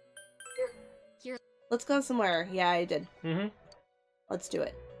 Let's go somewhere. Yeah, I did. Mm-hmm. Let's do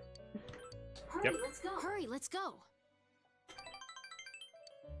it. Yep. Let's go. Hurry, let's go.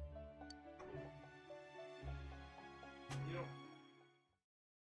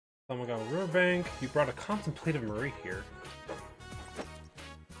 Someone got a riverbank. You brought a contemplative Marie here.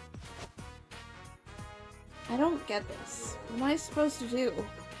 I don't get this. What am I supposed to do?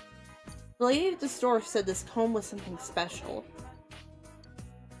 The lady at the store said this comb was something special.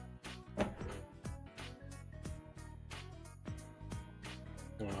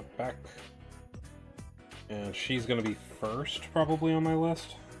 Back. And she's gonna be first, probably, on my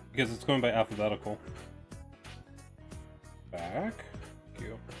list. Because it's going by alphabetical. Back. Thank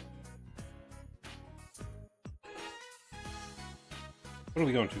you. What are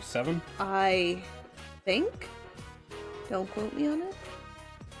we going to? 7? I think? Don't quote me on it.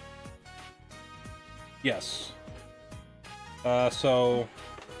 Yes. So...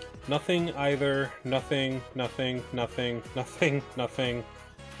 Nothing, either, nothing, nothing, nothing, nothing, nothing,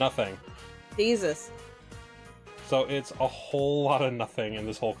 nothing. Jesus. So it's a whole lot of nothing in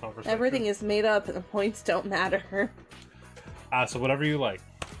this whole conversation. Everything is made up and the points don't matter. So whatever you like.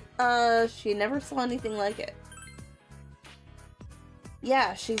 She never saw anything like it.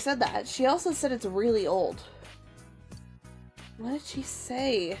 Yeah, she said that. She also said it's really old. What did she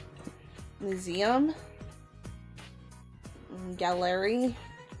say? Museum? Gallery?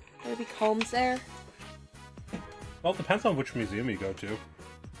 Maybe Combs there? Well, it depends on which museum you go to.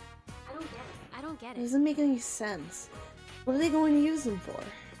 I don't get It it. doesn't make any sense. What are they going to use them for?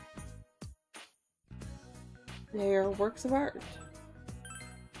 They're works of art.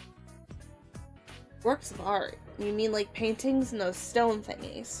 Works of art? You mean like paintings and those stone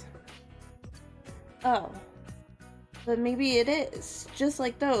thingies? Oh. But maybe it is. Just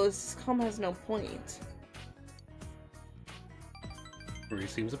like those, this comb has no point. Marie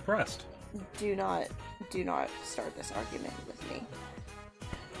seems oppressed. Do not start this argument with me.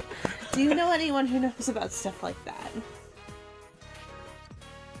 Do you know anyone who knows about stuff like that?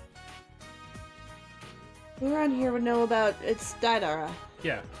 Who around here would know about it's Daidara?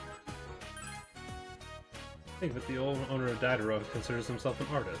 Yeah. Think that the old owner of Daidara considers himself an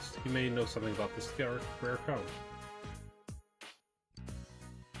artist. He may know something about this rare cone.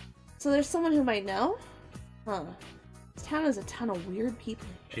 So there's someone who might know? Huh. This town has a ton of weird people.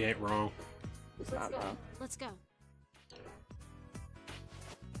 She ain't wrong. It's not wrong. Let's go.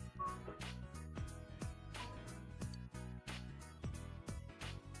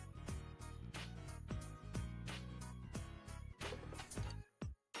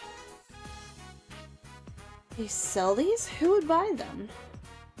 They sell these? Who would buy them?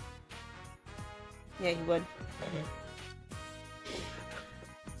 Yeah, you would.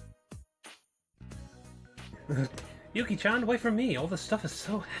 Yuki-chan, wait for me! All this stuff is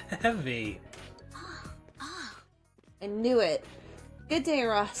so heavy! I knew it. Good day,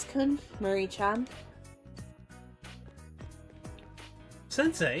 Ross-kun, Murray-chan.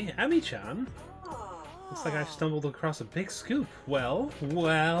 Sensei, Ami-chan! Looks like I've stumbled across a big scoop. Well?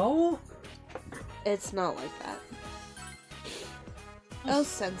 It's not like that. Oh,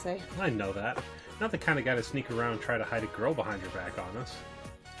 Sensei. I know that. Not the kind of guy to sneak around and try to hide a girl behind your back on us.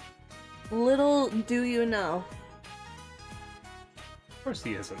 Little do you know. Of course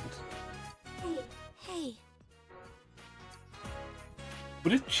he isn't. Hey.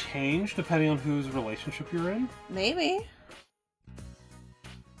 Would it change depending on whose relationship you're in? Maybe.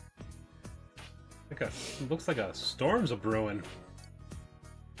 Looks like a storm's a-brewing.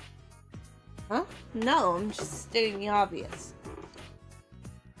 Huh? No, I'm just stating the obvious.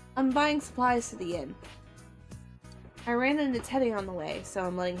 I'm buying supplies to the inn. I ran into Teddy on the way, so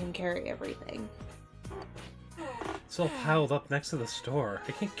I'm letting him carry everything. It's all piled up next to the store.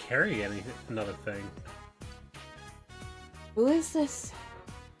 I can't carry another thing. Who is this?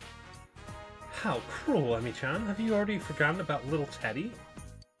 How cruel, Ami-chan. Have you already forgotten about little Teddy?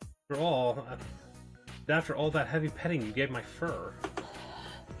 After all that heavy petting you gave my fur.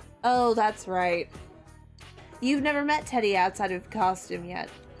 Oh, that's right. You've never met Teddy outside of costume yet.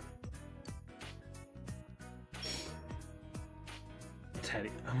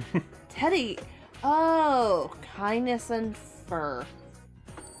 Teddy. Teddy! Oh, kindness and fur.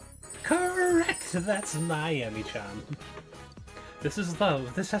 Correct! That's my Ami-chan. This is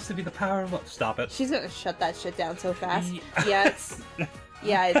love. This has to be the power of love. Stop it. She's gonna shut that shit down so fast. Yeah.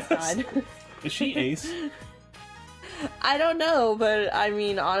 Yeah, it's done. Is she Ace? I don't know, but I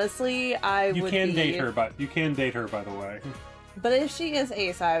mean, honestly, You can date her, by the way. But if she is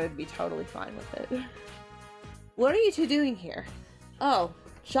Ace, I would be totally fine with it. What are you two doing here? Oh,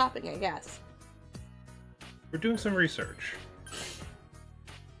 shopping, I guess. We're doing some research.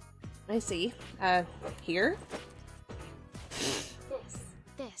 I see. Here?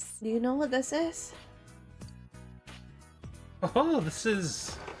 This. Do you know what this is? Oh, this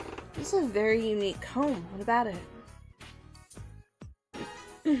is This is a very unique comb. What about it?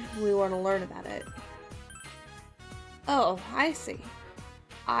 We want to learn about it. Oh, I see.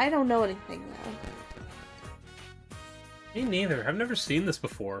 I don't know anything, though. Me neither. I've never seen this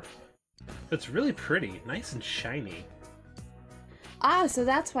before. It's really pretty. Nice and shiny. Ah, so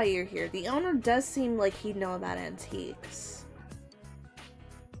that's why you're here. The owner does seem like he'd know about antiques.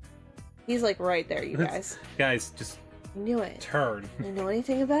 He's like right there, you guys. Guys, just Knew it. turn. You know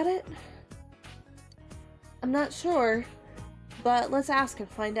anything about it? I'm not sure, but let's ask and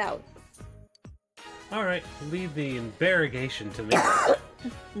find out. Alright, leave the interrogation to me.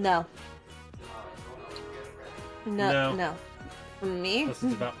 No. No. No. From me? Unless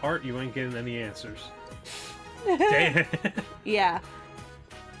it's about art, you ain't getting any answers. Damn. Yeah.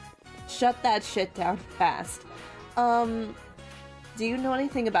 Shut that shit down fast. Do you know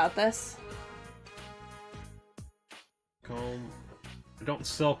anything about this? Comb. I don't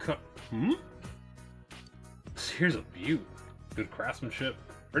sell Here's a beaut. Good craftsmanship.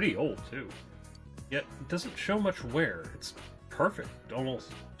 Pretty old, too. Yet, it doesn't show much wear. It's perfect.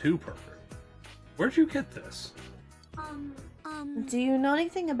 Almost too perfect. Where'd you get this? Do you know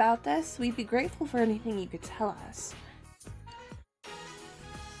anything about this? We'd be grateful for anything you could tell us.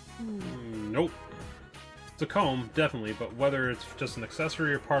 Nope. It's a comb, definitely, but whether it's just an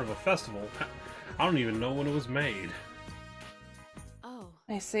accessory or part of a festival, I don't even know when it was made. Oh.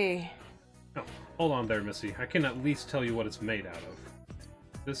 I see. Oh, hold on there, Missy. I can at least tell you what it's made out of.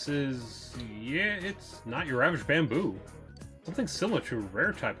 This is... yeah, it's not your average bamboo. Something similar to a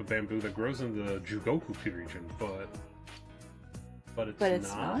rare type of bamboo that grows in the Jugoku region, but it's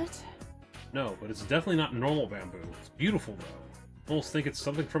not? No, but it's definitely not normal bamboo. It's beautiful, though. Almost think it's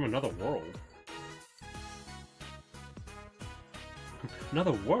something from another world.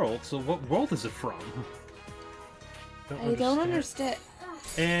 Another world? So what world is it from? I don't understand.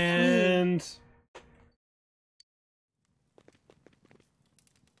 And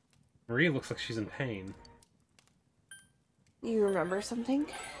Marie looks like she's in pain. You remember something?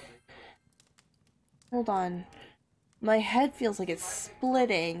 Hold on. My head feels like it's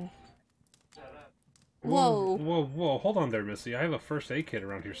splitting. Whoa. Whoa, whoa. Hold on there, Missy. I have a first aid kit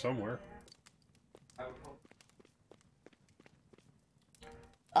around here somewhere.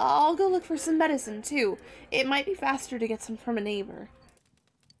 I'll go look for some medicine, too. It might be faster to get some from a neighbor.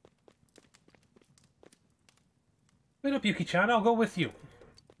 Wait up, Yuki-chan. I'll go with you.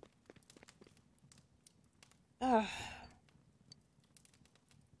 Ugh.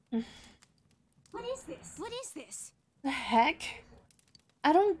 What is this? What is this? The heck?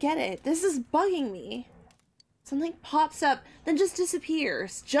 I don't get it. This is bugging me. Something pops up, then just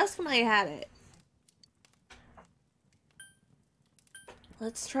disappears, just when I had it.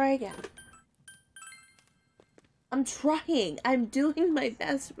 Let's try again. I'm trying. I'm doing my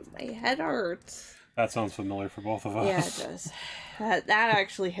best, but my head hurts. That sounds familiar for both of us. Yeah, it does. That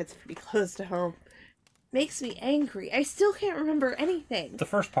actually hits pretty close to home. Makes me angry. I still can't remember anything. The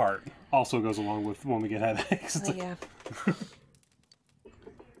first part also goes along with when we get headaches. It's Oh, like... yeah.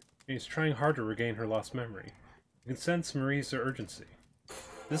 She's trying hard to regain her lost memory. You can sense Marie's urgency.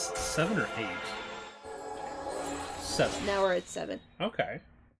 This is 7 or 8? 7. Now we're at 7. Okay.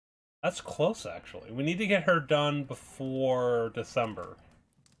 That's close, actually. We need to get her done before December.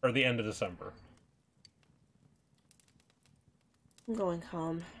 Or the end of December. I'm going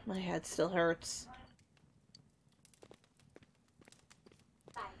home. My head still hurts.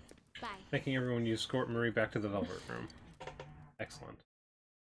 Bye. Making everyone you escort Marie back to the Velvet Room. Excellent.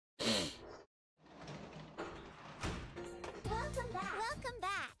 Welcome back. Welcome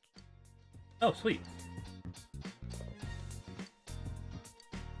back. Oh, sweet.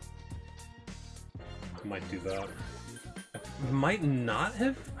 Might do that. I might not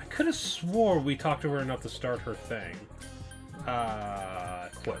have. I could have swore we talked to her enough to start her thing.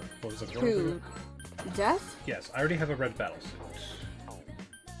 Quit. What was it? Who? Death? Yes, I already have a red battlesuit.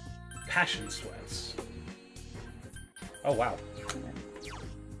 Passion sweats. Oh wow.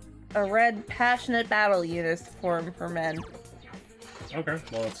 A red, passionate battle uniform for men. Okay,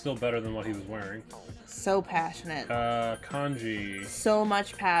 well it's still better than what he was wearing. So passionate. Kanji. So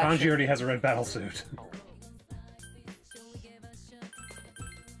much passion. Kanji already has a red battlesuit.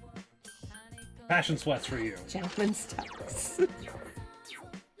 Passion sweats for you. Gentleman's tux.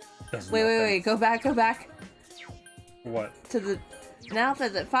 Does Wait, nothing. wait. Go back, go back. What? To the... an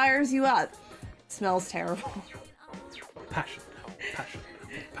outfit that fires you up. Smells terrible. Passion. Passion.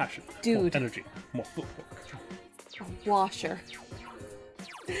 Passion. Dude. More energy. More footwork. Washer.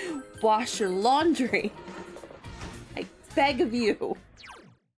 Wash your laundry. I beg of you.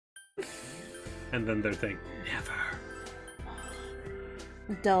 And then they're thinking, never.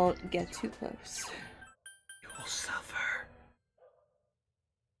 Don't get too close. You will suffer.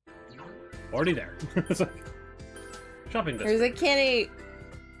 Already there. It's like shopping district. There's a kitty.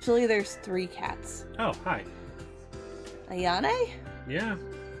 Actually, there's 3 cats. Oh, hi. Ayane? Yeah.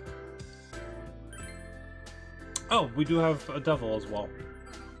 Oh, we do have a devil as well.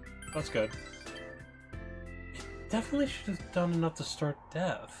 That's good. Definitely should have done enough to start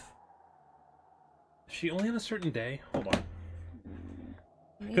Death. Is she only on a certain day? Hold on.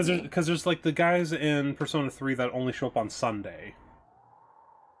 Because there's like the guys in Persona 3 that only show up on Sunday.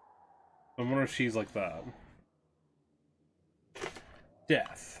 I wonder if she's like the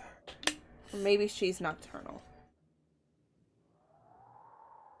Death. Or maybe she's nocturnal.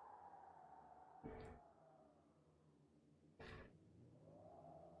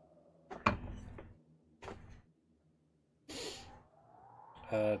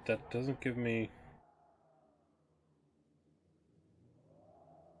 That doesn't give me...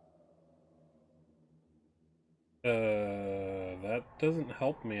 that doesn't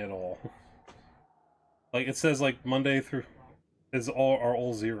help me at all. Like, it says, like, Monday through... are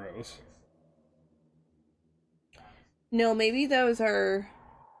all zeros. No, maybe those are...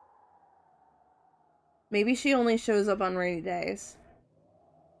 Maybe she only shows up on rainy days.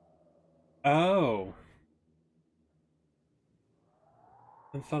 Oh.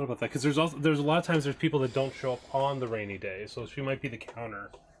 I hadn't thought about that, because there's a lot of times there's people that don't show up on the rainy day, so she might be the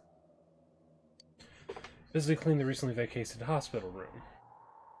counter. Busily clean the recently vacated hospital room.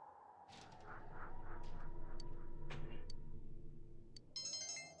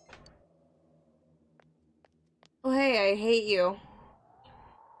 Oh, hey, I hate you.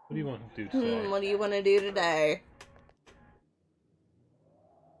 What do you want to do today? What do you want to do today?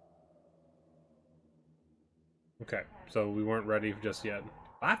 Okay, so we weren't ready just yet.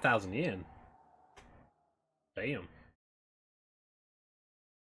 5,000 yen. Damn.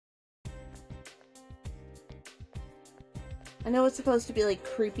 I know it's supposed to be like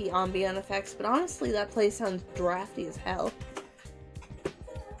creepy ambient effects, but honestly that place sounds drafty as hell.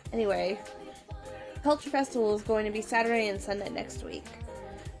 Anyway, Culture Festival is going to be Saturday and Sunday next week.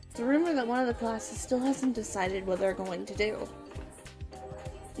 It's a rumor that one of the classes still hasn't decided what they're going to do.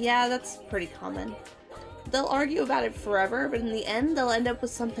 Yeah, that's pretty common. They'll argue about it forever, but in the end, they'll end up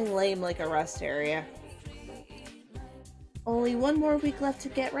with something lame like a rest area. Only one more week left to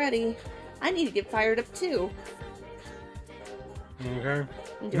get ready. I need to get fired up too. Okay.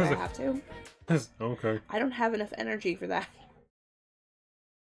 Do I have to? Okay. I don't have enough energy for that.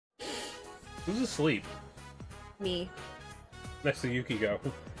 Who's asleep? Me. Next to Yukiko.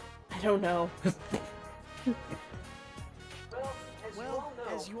 I don't know. Well,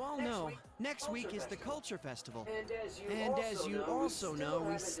 as you all know, next week is the Culture Festival. And as you also know,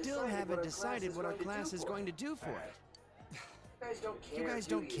 we still haven't decided what our class is going to do for it. You guys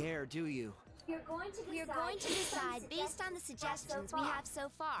don't care, do you? We're going to decide based on the suggestions we have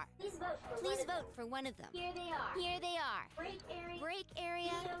so far. Please vote for one of them. Here they are. Break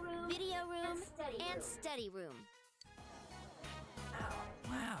area, video room, and study room.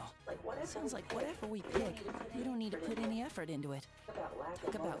 Wow. Sounds like whatever we pick, we don't need to put any effort into it.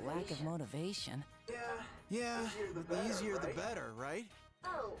 Talk about lack of motivation. Yeah, but the easier the better, right?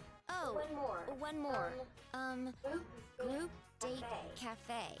 Oh, one more. Group date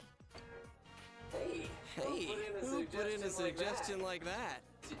cafe. Hey, who put in a suggestion like that?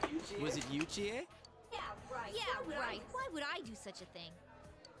 Was it Yuchie? Yeah, right. Why would I do such a thing?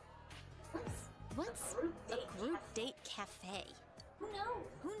 What's a group date cafe? Who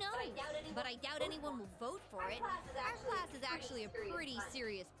knows? But I doubt anyone will vote for it. Our class is actually a pretty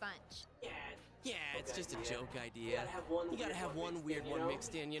serious bunch. Yeah, it's just a joke idea. You gotta have one weird one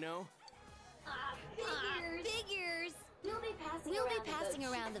mixed in, you know? Figures. We'll be passing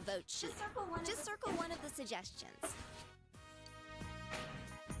around the vote sheet. Just circle one of the suggestions.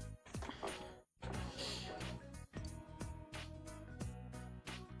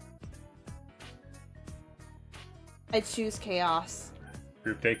 I choose chaos.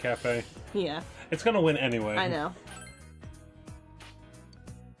 Group Date Cafe. Yeah. It's gonna win anyway. I know.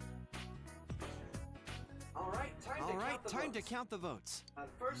 Alright, time to count the votes.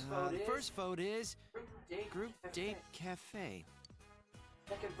 The first vote is Group Date Cafe.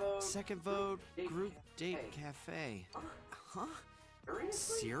 Second vote, Group Date Cafe. Huh?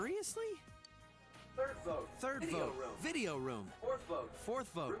 Seriously? Third vote, Video Room.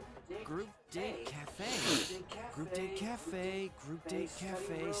 Fourth vote, Group Date Cafe. Group Date Cafe, Group Date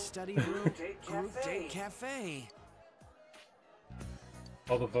Cafe, Study Room, Group Date Cafe.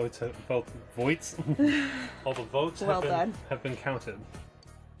 All the votes have all the votes Well done. have been counted.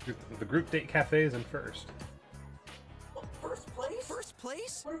 The Group Date Cafe is in first. First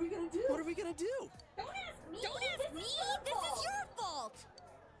place? What are we gonna do? Don't ask me! This is your fault!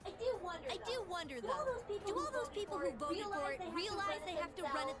 I do wonder though. Do all those people who voted for it realize they have to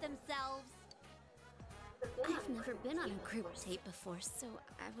run it themselves? I've never been on a group date before, so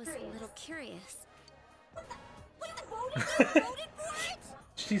I was a little curious. What the voted for it?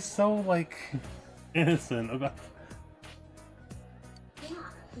 She's so like innocent about.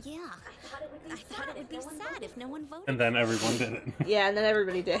 Yeah. I thought it would be sad if no one voted. And then everyone did it. Yeah, and then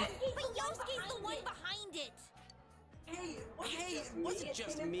everybody did. But Yosuke's the one behind it! Hey, it wasn't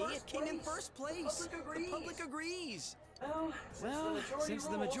just me. It came in first place. The public agrees. Well, since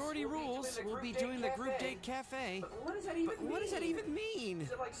the majority rules, we'll be doing the Group Date Cafe. But what does that even mean?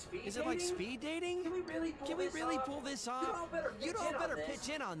 Is it like speed dating? Can we really pull this off? You'd all better pitch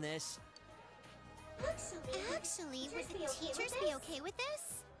in on this. Actually, would the teachers be okay with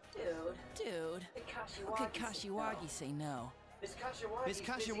this? Dude, how could Kashiwagi say no? Miss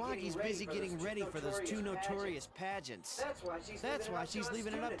Kashiwagi's busy getting ready for those two notorious pageants. That's why she's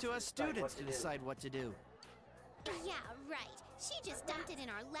leaving it up to us students to decide what to do. Yeah, right. She just dumped it in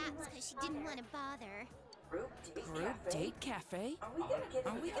our laps because she didn't want to bother. Group Date Cafe? Are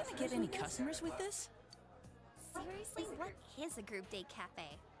we gonna get any customers with this? Seriously, what is a group date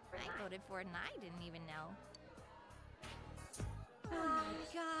cafe? I voted for it and I didn't even know. Oh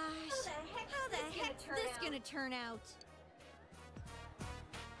gosh, how the heck's this gonna turn out?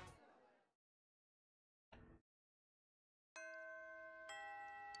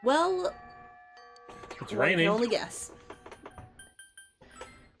 Well, It's one can raining. only guess.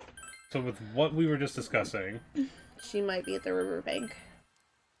 So with what we were just discussing, She might be at the riverbank.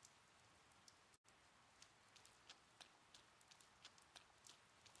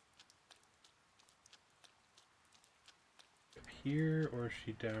 here or is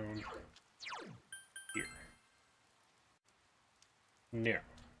she down here? No.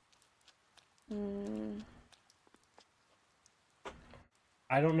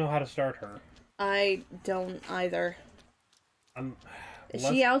 I don't know how to start her. I don't either. Is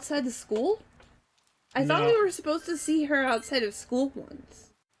Let's- she outside the school? I thought No. we were supposed to see her outside of school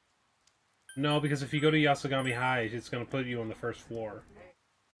once. No, because if you go to Yasogami High, it's going to put you on the first floor.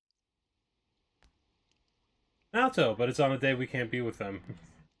 Naoto, but it's on a day we can't be with them.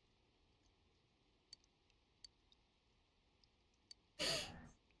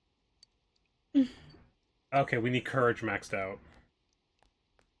 Okay, we need courage maxed out.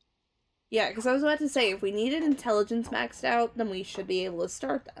 Yeah, because I was about to say, if we needed intelligence maxed out, then we should be able to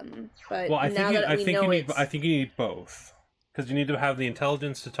start them. But Well, I now think that we know I think you need both, because you need to have the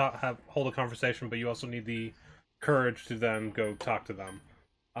intelligence to hold a conversation, but you also need the courage to then go talk to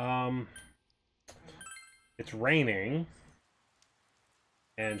them. It's raining,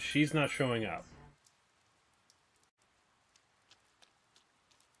 and she's not showing up.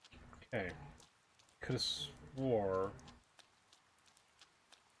 Okay, could have swore.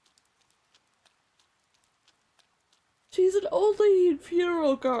 she's an old lady in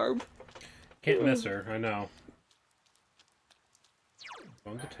funeral garb. Can't miss her, I know.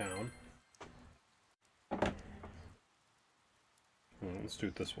 Going to town. Let's do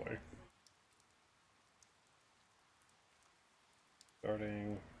it this way.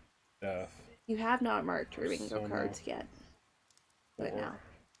 Starting death. You have not marked your bingo Summer. cards yet. Do it now.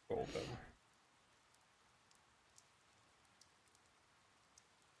 Golden.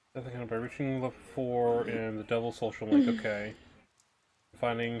 Nothing by reaching level 4 in the Devil Social Link, okay.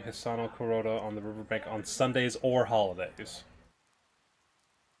 Finding Hisano Kuroda on the riverbank on Sundays or holidays.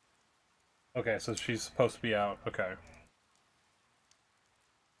 Okay, so she's supposed to be out, okay.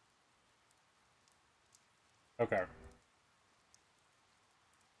 Okay.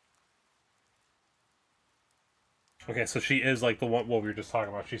 Okay, so she is like the one what we were just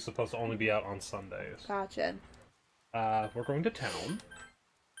talking about. She's supposed to only be out on Sundays. Gotcha. We're going to town.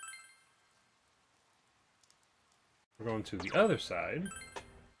 We're going to the other side.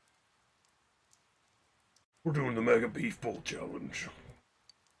 We're doing the Mega Beef Bowl Challenge.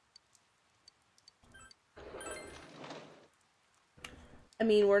 I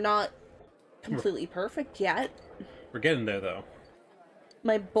mean, we're not completely perfect yet. We're getting there, though.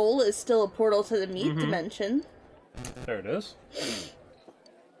 My bowl is still a portal to the meat dimension. There it is.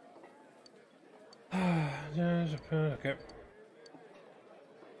 Okay.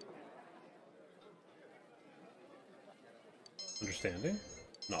 Understanding,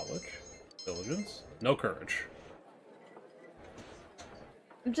 knowledge, diligence, no courage.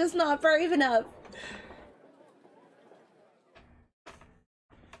 I'm just not brave enough.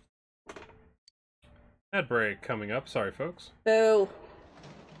 Ad break coming up. Sorry, folks. Boo.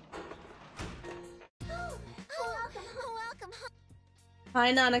 Welcome.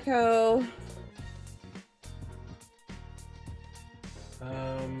 Hi, Nanako.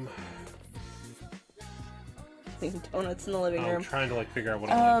 Donuts in the living I'm room. trying to like figure out what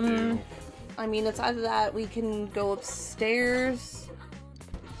I want to do. I mean, it's either that we can go upstairs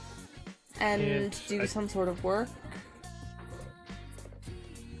and And do some sort of work.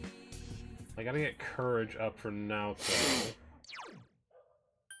 I gotta get courage up for now, though.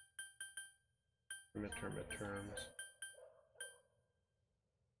 Midterms.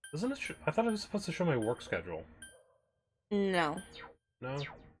 Doesn't it? I thought it was supposed to show my work schedule. No. No.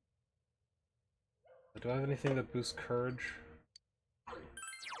 Do I have anything that boosts courage?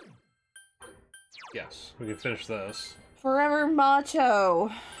 Yes, we can finish this. Forever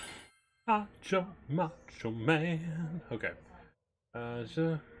macho. Macho man. Okay. Have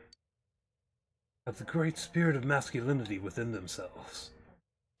the great spirit of masculinity within themselves.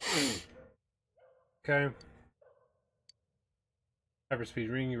 Okay.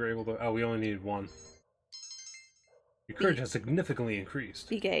 Hyperspeed ring, you were able to. Oh, we only needed one. Your courage has significantly increased.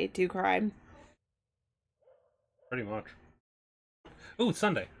 Be gay, do crime. Pretty much. Ooh, it's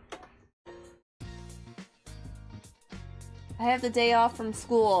Sunday. I have the day off from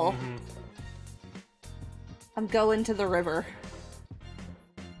school. Mm-hmm. I'm going to the river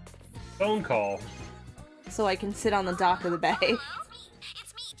Phone call. so I can sit on the dock of the bay. It's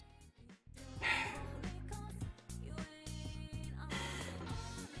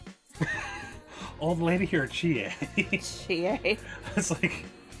me. Old lady here at Chie. Chie. It's like,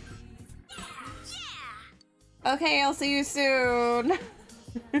 Okay, I'll see you soon.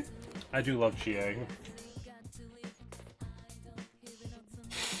 I do love Chie.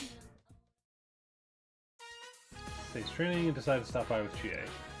 Stays training and decided to stop by with Chie.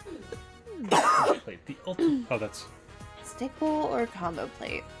 Plate the ultimate. Oh, that's. Stick bowl or combo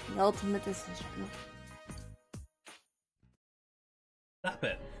plate? The ultimate decision. Stop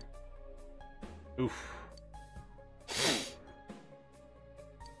it. Oof.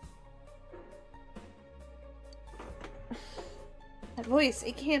 That voice,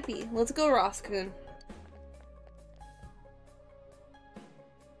 it can't be. Let's go, Roskun.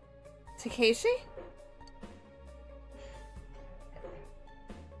 Takeshi?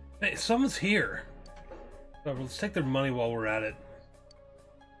 Hey, someone's here. Let's take their money while we're at it.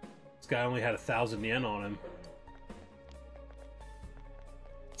 This guy only had 1,000 yen on him.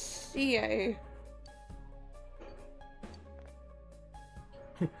 Yeah.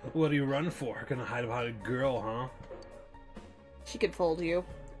 What are you running for? Gonna hide behind a girl, huh? She could fold you.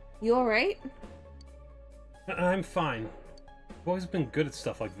 You alright? I'm fine. I've always been good at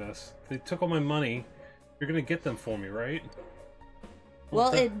stuff like this. If they took all my money, you're gonna get them for me, right?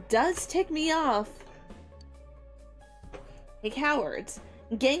 Well, it does tick me off. Hey, cowards.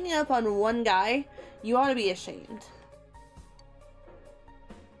 Ganging up on one guy, you ought to be ashamed.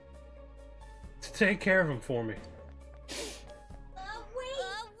 Take care of him for me. Wait!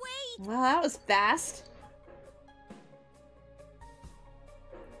 Well, that was fast.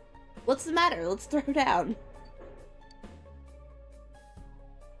 What's the matter? Let's throw down.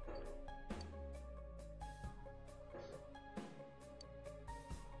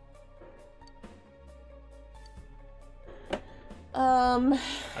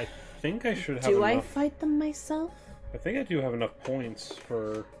 I think I should have Do I enough. fight them myself? I think I do have enough points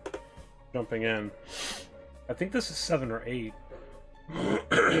for jumping in. I think this is 7 or 8.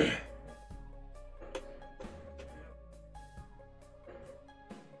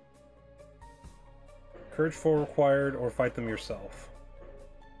 Courage 4 required, or fight them yourself.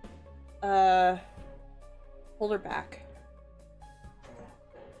 Hold her back.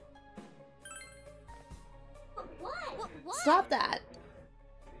 What? Stop that.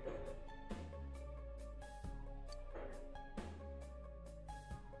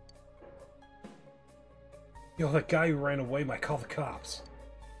 Yo, that guy who ran away might call the cops.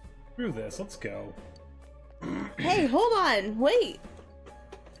 Screw this, let's go. Hey, hold on. Wait.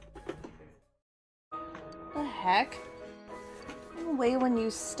 The heck? Go away when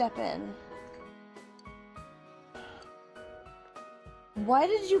you step in. Why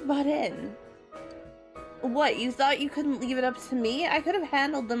did you butt in? What, you thought you couldn't leave it up to me? I could have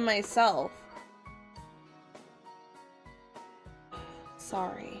handled them myself.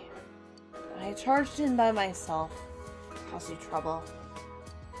 Sorry. I charged in by myself. Caused you trouble.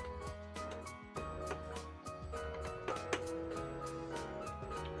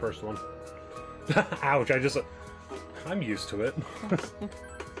 First one. Ouch, I'm used to it.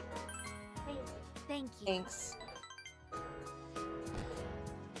 Thank you. Thanks.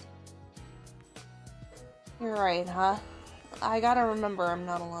 You're right, huh? I gotta remember I'm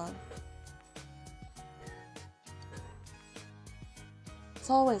not alone. It's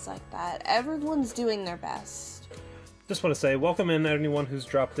always like that. Everyone's doing their best. Just want to say, welcome in anyone who's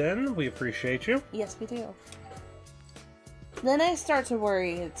dropped in. We appreciate you. Yes, we do. Then I start to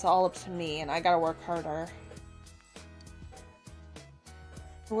worry it's all up to me and I gotta work harder.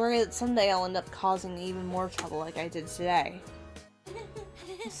 I worry that someday I'll end up causing even more trouble like I did today.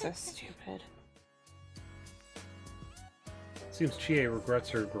 So stupid. Seems Chie regrets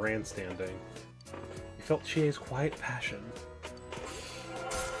her grandstanding. He felt Chie's quiet passion.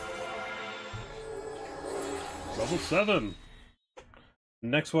 Level 7!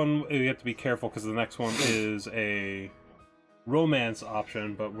 Next one, you have to be careful because the next one is a romance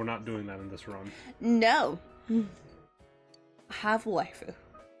option, but we're not doing that in this run. No. Have a waifu.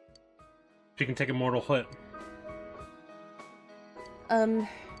 She can take a mortal hit.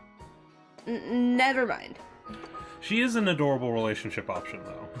 Never mind. She is an adorable relationship option,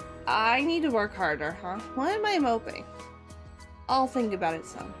 though. I need to work harder, huh? Why am I moping? I'll think about it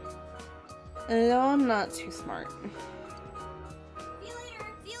some. Though I'm not too smart. See you later.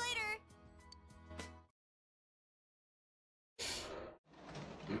 See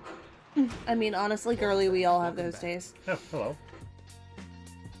you later. I mean, honestly, girly, we all have those days. Oh, hello.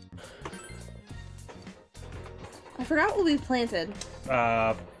 I forgot what we planted.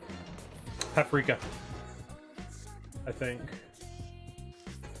 Paprika. I think.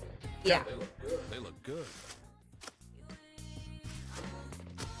 Yeah. They look good.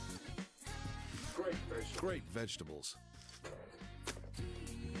 Great vegetables.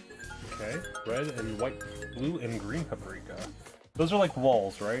 Okay. Red and white, blue and green paprika. Those are like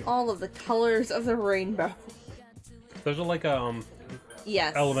walls, right? All of the colors of the rainbow. Those are like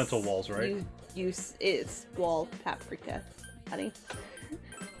Yes. elemental walls, right? You use it's wall paprika, honey.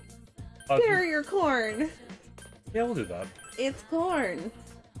 Uh, Bury your corn. Yeah, we'll do that. It's corn.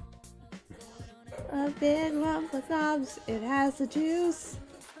 A big lump of cobs. It has the juice.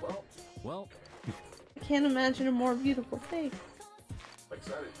 Well, I can't imagine a more beautiful thing.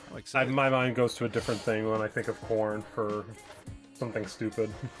 I'm excited. My mind goes to a different thing when I think of corn for something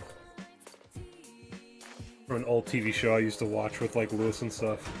stupid. From an old TV show I used to watch with like Lewis and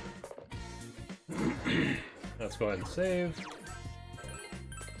stuff. Let's go ahead and save.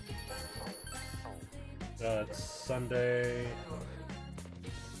 It's Sunday.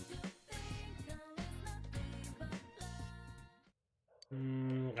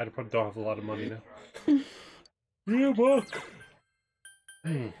 I probably don't have a lot of money now. Read a book!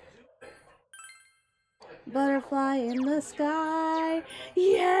 Butterfly in the sky!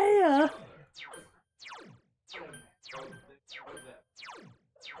 Yeah!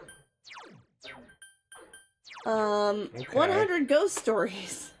 Okay. 100 ghost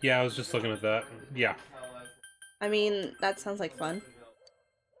stories. Yeah, I was just looking at that. Yeah. I mean, that sounds like fun.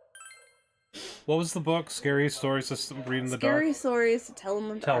 What was the book? Scary Stories to Read in the Dark? Scary stories to tell in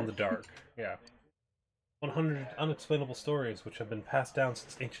the dark. Tell in the Dark, yeah. 100 unexplainable stories which have been passed down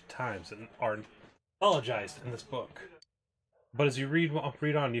since ancient times and are mythologized in this book. But as you read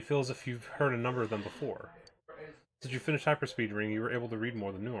on, you feel as if you've heard a number of them before. Since you finished Hyperspeed Ring, you were able to read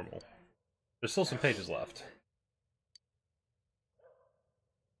more than normal. There's still some pages left.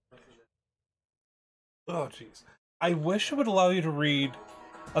 Oh, jeez. I wish it would allow you to read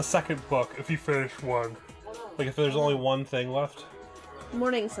a second book if you finish one. Like, if there's only one thing left.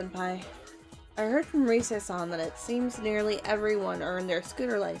 Morning, Senpai. I heard from Recess-on that it seems nearly everyone earned their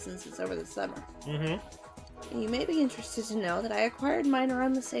scooter licenses over the summer. Mm-hmm. You may be interested to know that I acquired mine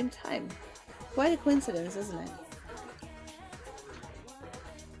around the same time. Quite a coincidence, isn't it?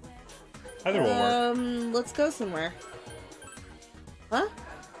 Either will work. Let's go somewhere. Huh?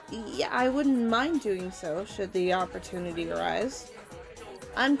 Yeah, I wouldn't mind doing so, should the opportunity arise.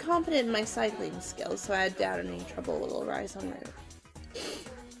 I'm confident in my cycling skills, so I doubt any trouble will arise en route.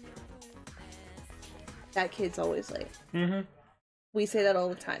 That kid's always late. Mm-hmm. We say that all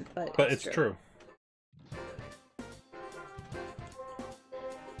the time, but it's true.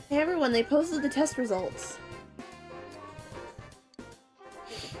 Hey everyone, they posted the test results.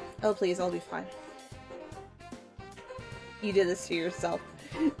 Oh please, I'll be fine. You did this to yourself.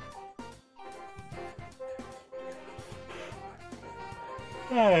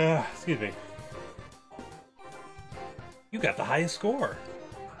 Excuse me. You got the highest score.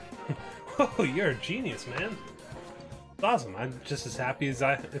 Whoa, you're a genius, man. It's awesome. I'm just as happy as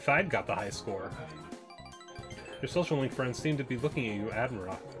if I'd got the highest score. Your social link friends seem to be looking at you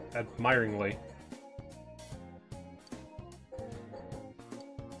admiringly.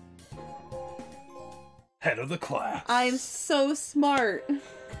 Head of the class. I'm so smart.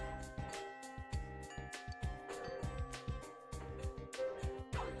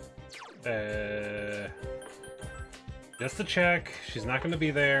 Just to check. She's not going to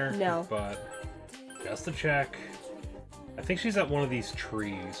be there. No. But just to check. I think she's at one of these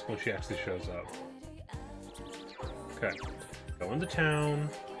trees when she actually shows up. Okay. Go into town.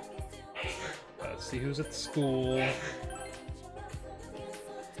 Let's see who's at the school.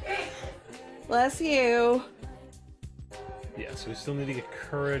 Bless you. Yeah, so we still need to get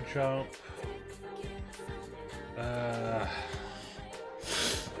courage up.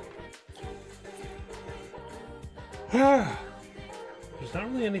 There's not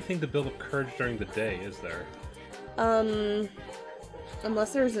really anything to build up courage during the day, is there?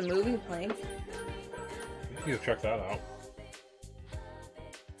 Unless there's a movie playing. You can go check that out.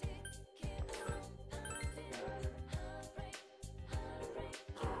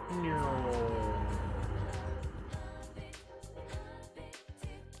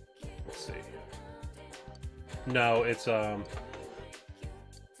 Let's see. No, it's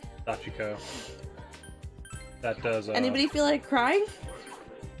Sachiko. That does Anybody feel like crying?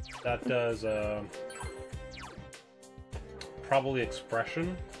 That does probably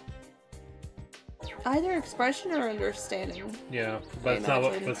expression. Either expression or understanding. Yeah, but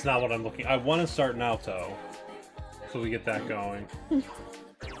it's not what I'm looking. I want to start Naoto, so we get that going.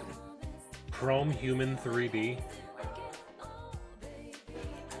 Chrome Human 3D.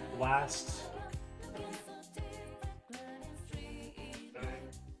 Last.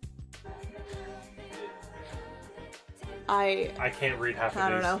 I can't read half of these. I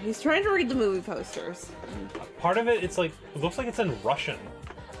don't know. He's trying to read the movie posters. Part of it, it's like, it looks like it's in Russian.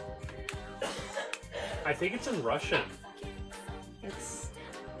 I think it's in Russian.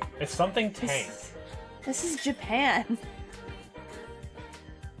 It's something tank. This is Japan.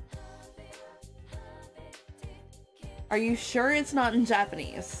 Are you sure it's not in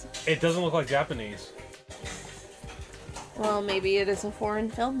Japanese? It doesn't look like Japanese. Well, maybe it is a foreign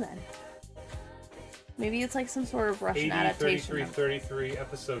film then. Maybe it's like some sort of Russian 80, adaptation. 33,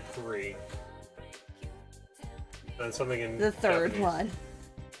 episode 3. And something in the third Japanese. one.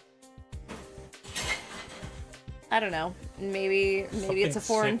 I don't know. Maybe it's a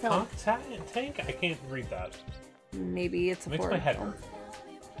foreign film. Tank? I can't read that. Maybe it's a Makes foreign my head film. hurt.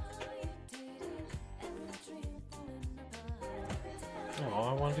 Oh,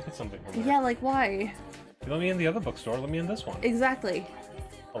 I wanted to get something from there. Yeah, like why? You let me in the other bookstore, let me in this one. Exactly.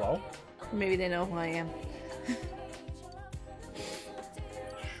 Hello? Maybe they know who I am.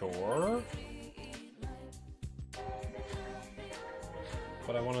 Sure.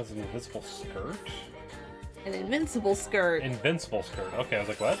 What I want is an invisible skirt? An invincible skirt. Invincible skirt. Okay, I was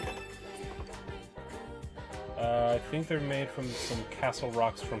like, what? I think they're made from some castle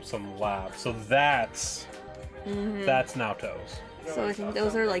rocks from some lab. So that's Naoto's. So I think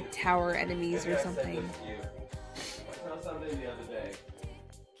those are like tower enemies or something.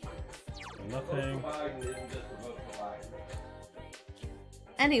 Nothing.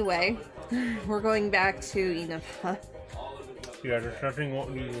 Anyway, we're going back to Inaba. Yeah, there's nothing what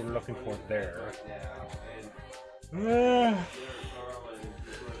you were looking for there.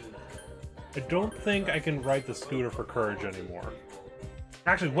 I don't think I can ride the scooter for courage anymore.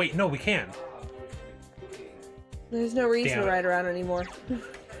 Actually, wait, no, we can. There's no reason Damn to it. ride around anymore.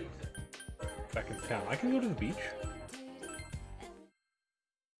 Back in town. I can go to the beach.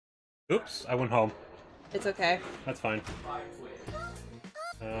 Oops, I went home. It's okay. That's fine.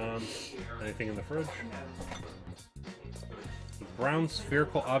 Anything in the fridge? The brown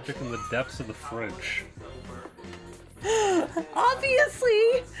spherical object in the depths of the fridge.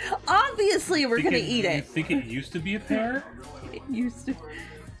 Obviously, we're gonna eat You it. think it used to be a pear? It used to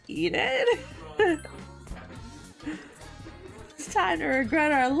eat it. It's time to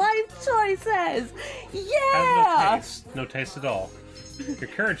regret our life choices. Has no Yeah. taste. No taste at all. Your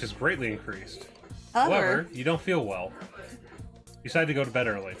courage is greatly increased. However, However, you don't feel well. You decided to go to bed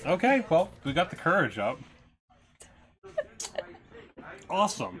early. Okay, well, we got the courage up.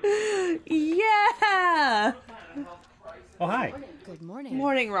 Awesome. yeah. Oh, hi. Good morning.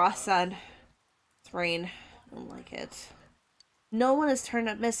 Morning, Ross-san. It's rain. I don't like it. No one has turned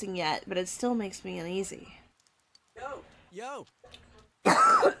up missing yet, but it still makes me uneasy. Yo!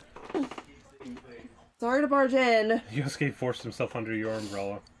 Sorry to barge in. Yosuke forced himself under your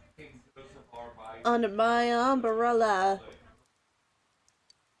umbrella. Under my umbrella.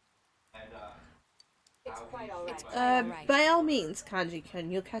 It's quite all right. By all means,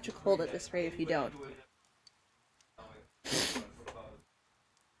 Kanji-kun, you'll catch a cold at this rate if you don't.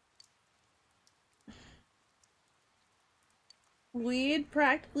 We'd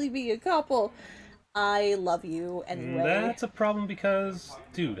practically be a couple. I love you anyway. That's a problem because...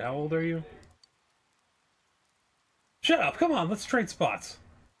 Dude, how old are you? Shut up! Come on, let's trade spots.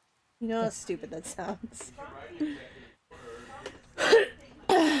 You know how stupid that sounds.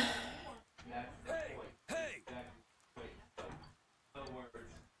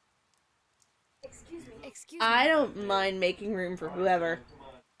 Excuse me. I don't mind making room for whoever.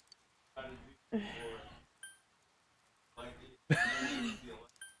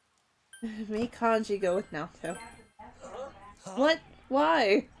 Make Kanji go with Naoto. What?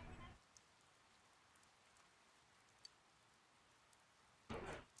 Why?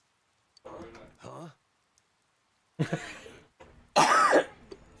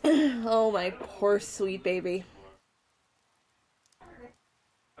 Oh, my poor sweet baby.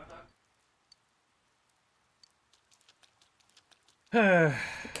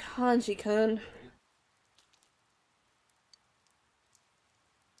 Kanji-kun.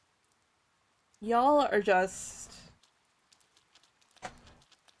 Y'all are just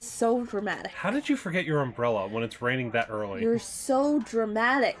so dramatic. How did you forget your umbrella when it's raining that early? You're so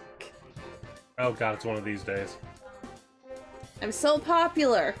dramatic. Oh god, it's one of these days. I'm so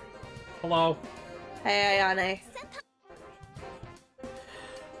popular. Hello. Hey, Ayane.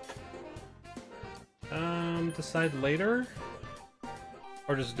 Decide later?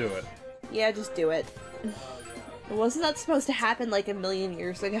 Or just do it? Yeah, just do it. Wasn't that supposed to happen like a million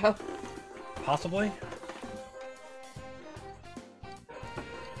years ago? Possibly?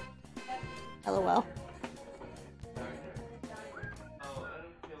 LOL.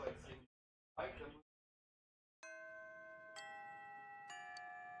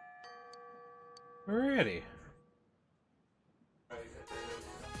 Alrighty.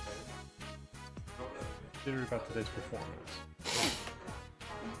 Consider about today's performance.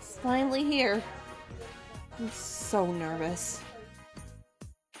 It's finally here. I'm so nervous.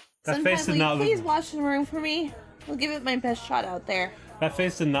 That Senpai, face did will not you look. please watch the room for me? I'll give it my best shot out there. That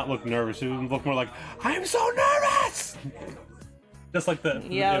face did not look nervous. It looked more like, I'm so nervous! Just like the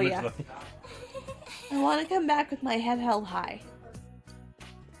Yeah, image. yeah. I want to come back with my head held high.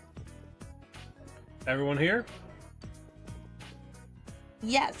 Everyone here?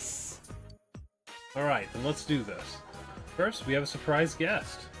 Yes. Alright, then let's do this. First, we have a surprise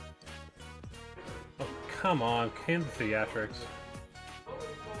guest. Oh, come on, can the theatrics.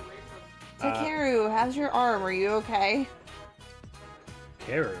 Takeru, how's your arm? Are you okay?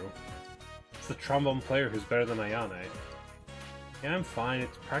 Karu? It's the trombone player who's better than Ayane. Yeah, I'm fine.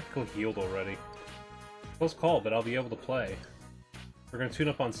 It's practically healed already. Close call, but I'll be able to play. We're gonna tune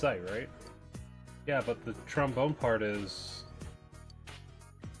up on site, right? Yeah, but the trombone part is...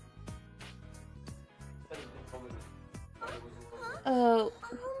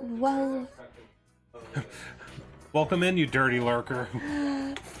 Well... Welcome in, you dirty lurker.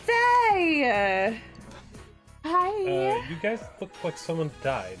 Faye! Hi! You guys look like someone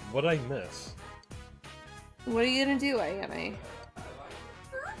died. What did I miss? What are you gonna do, Ayane?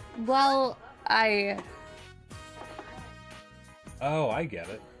 Well, Oh, I get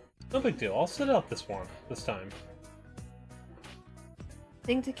it. No big deal. I'll set it up this time.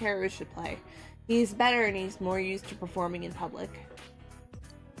 think Takeru should play. He's better and he's more used to performing in public.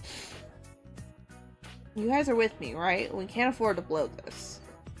 You guys are with me, right? We can't afford to blow this.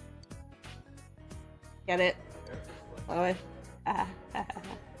 Get it? Blow it? I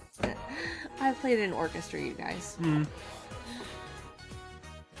played in an orchestra, you guys.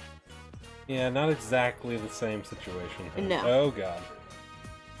 Yeah, not exactly the same situation. Huh? No. Oh god.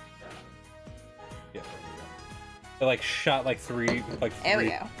 Yeah. They like shot like three. There we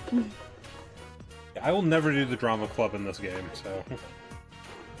go. Yeah, I will never do the drama club in this game, so.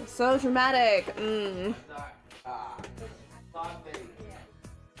 So dramatic.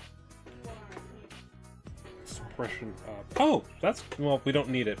 Suppression up. Oh, that's, well, we don't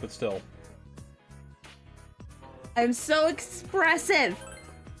need it, but still. I'm so expressive.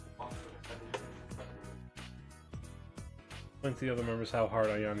 Explain to the other members how hard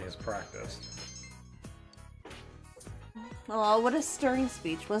Ayane has practiced. Oh, what a stirring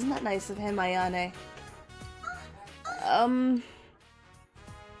speech. Wasn't that nice of him, Ayane?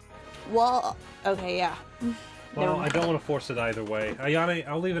 Well, okay, yeah. Well, I don't want to force it either way. Ayane,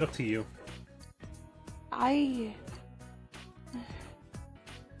 I'll leave it up to you.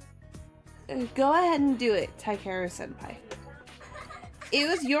 Go ahead and do it, Taikeru-senpai. It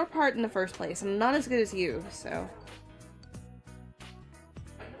was your part in the first place. I'm not as good as you, so...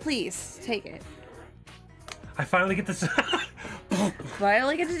 Please, take it. I finally get to...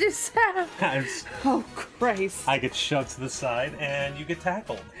 Finally get to do sound! Oh, Christ. I get shoved to the side, and you get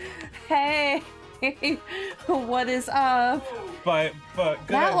tackled. Hey! What is up? But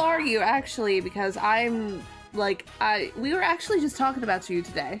good. How are you, actually? Because I'm, like, we were actually just talking about you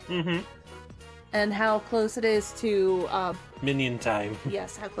today. Mm-hmm. And how close it is to, Minion time.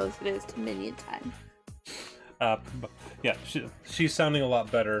 Yes, how close it is to minion time. Yeah, she's sounding a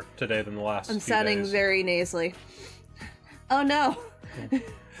lot better today than the last few I'm sounding days. very nasally. Oh no!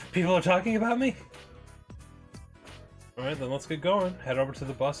 People are talking about me? Alright, then let's get going. Head over to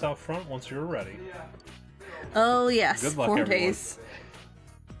the bus out front once you're ready. Oh yes, Good luck, 4 everyone. days.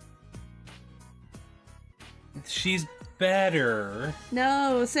 She's better.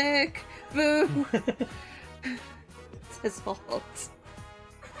 No, sick! Boo! It's his fault.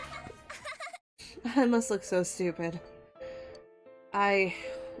 I must look so stupid. I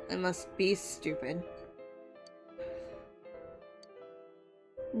must be stupid.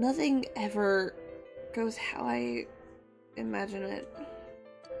 Nothing ever goes how I imagine it.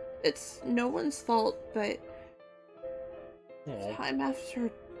 It's no one's fault, but Aw. time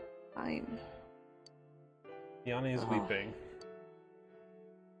after time. Yanni is weeping.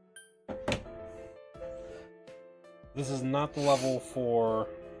 This is not the level for...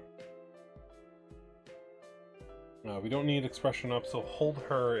 No, we don't need expression up, so hold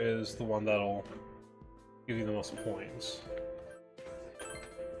her is the one that'll give you the most points.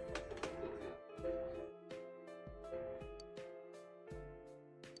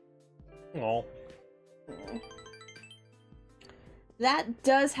 Oh. That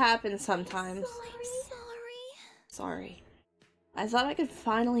does happen sometimes. Oh, I'm sorry. Sorry. I thought I could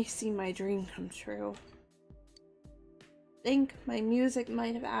finally see my dream come true. Think my music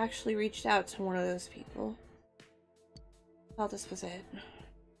might have actually reached out to one of those people. Thought this was it.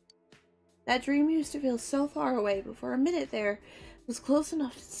 That dream used to feel so far away before a minute there was close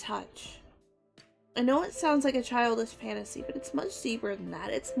enough to touch. I know it sounds like a childish fantasy, but it's much deeper than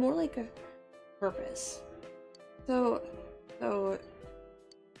that. It's more like a purpose. So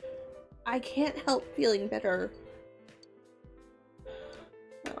I can't help feeling better.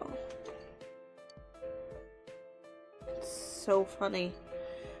 Oh. It's so funny.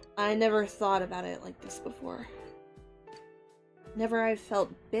 I never thought about it like this before. Never I've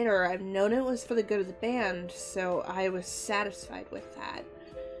felt bitter. I've known it was for the good of the band, so I was satisfied with that.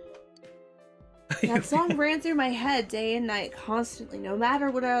 about you. That song ran through my head day and night, constantly, no matter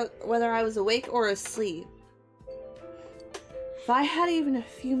whether I was awake or asleep. If I had even a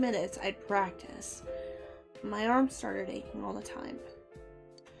few minutes, I'd practice. My arms started aching all the time.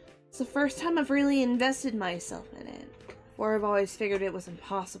 It's the first time I've really invested myself in it, or I've always figured it was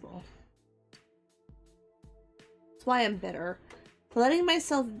impossible. That's why I'm bitter. Letting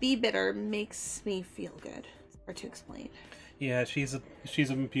myself be bitter makes me feel good. It's hard to explain. Yeah, she's a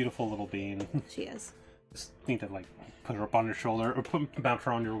beautiful little bean. She is. Just need to like put her up on your shoulder or bounce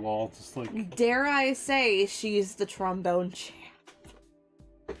her on your wall. Just like, dare I say, she's the trombone champ.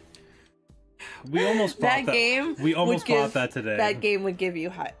 We almost bought that game. We almost bought that today. That game would give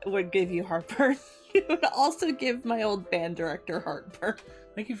you heartburn. It would also give my old band director heartburn.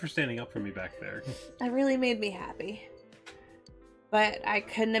 Thank you for standing up for me back there. That really made me happy. But I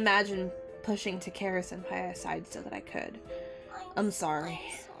couldn't imagine pushing Takara Senpai aside so that I could. I'm sorry.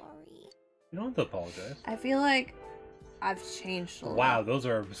 You don't have to apologize. I feel like I've changed a lot. Wow, those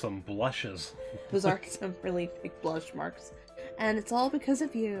are some blushes. Those are some really big blush marks. And it's all because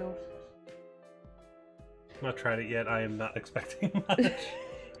of you. I've not tried it yet. I am not expecting much.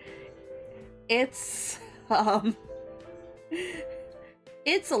 It's a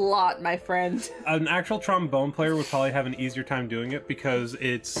lot, my friend. An actual trombone player would probably have an easier time doing it because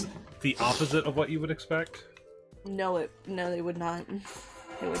it's the opposite of what you would expect. No, they would not.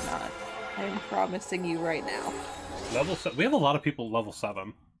 They would not. I'm promising you right now. We have a lot of people level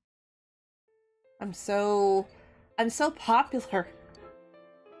 7. I'm so popular.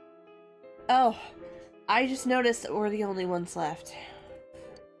 Oh, I just noticed that we're the only ones left.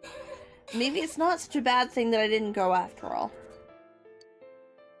 Maybe it's not such a bad thing that I didn't go after all.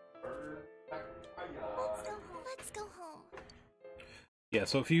 Let's go home. Yeah,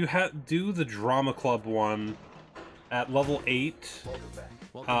 so if you do the drama club one at level 8,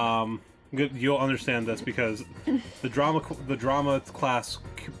 you'll understand this because the drama class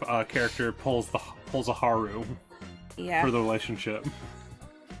character pulls a Haru for the relationship.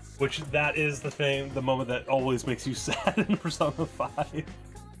 Which that is the moment that always makes you sad in Persona 5.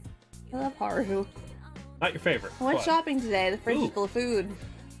 I love Haru. Not your favorite. I went shopping today. The fridge is full of food.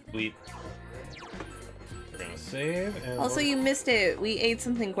 Sweet. We're gonna save. And also, you missed it. We ate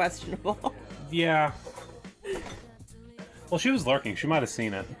something questionable. Yeah. Well, she was lurking. She might have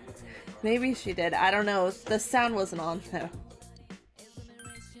seen it. Maybe she did. I don't know. The sound wasn't on, though.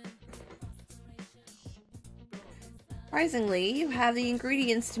 Surprisingly, you have the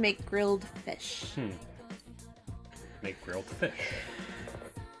ingredients to make grilled fish. Make grilled fish.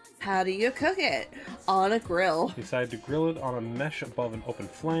 How do you cook it? On a grill. Decide to grill it on a mesh above an open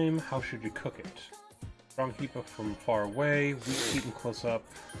flame. How should you cook it? Strong heat from far away. Weak heat and close up.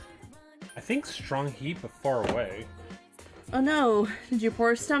 I think strong heat but far away. Oh no, did your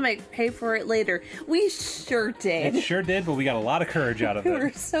poor stomach pay for it later? We sure did. It sure did, but we got a lot of courage out of it. We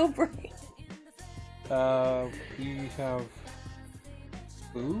were so brave. We have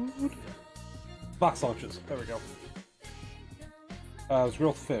food? Box lunches. There we go. It's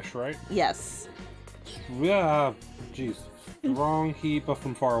grilled fish, right? Yes. Yeah, jeez. Strong heat, but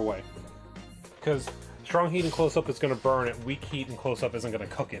from far away. Because strong heat and close up is going to burn it. Weak heat and close up isn't going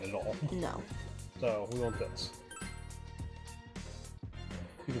to cook it at all. No. So we want this.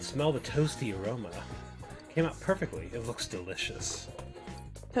 You can smell the toasty aroma. Came out perfectly. It looks delicious.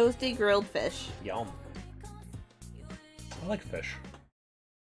 Toasty grilled fish. Yum. I like fish.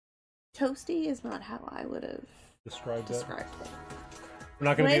 Toasty is not how I would have described it. We're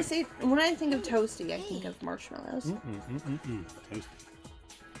not gonna when I think of toasty, I think of marshmallows. Toasty.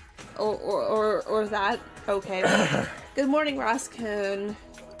 Or that. Okay. Good morning, Roscoon.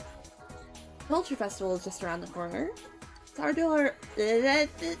 Culture Festival is just around the corner. It's our door.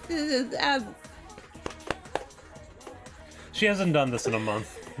 She hasn't done this in a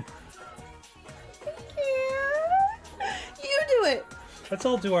month. You do it. Let's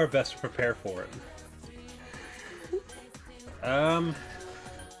all do our best to prepare for it.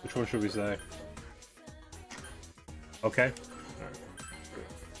 Which one should we say? Okay. Alright.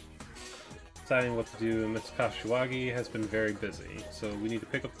 Deciding what to do, Ms. Kashiwagi has been very busy, so we need to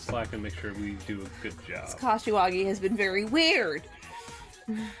pick up the slack and make sure we do a good job. Ms. Kashiwagi has been very weird.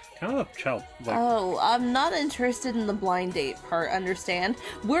 Kind of a child. Oh, I'm not interested in the blind date part, understand?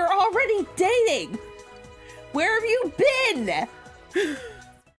 We're already dating! Where have you been?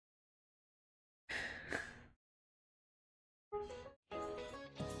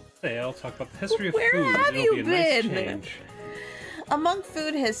 Hey, I'll talk about the history of Where food. have It'll you be a nice been? change. Among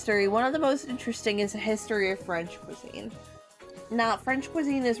food history, one of the most interesting is the history of French cuisine. Now, French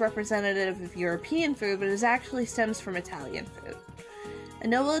cuisine is representative of European food, but it actually stems from Italian food. A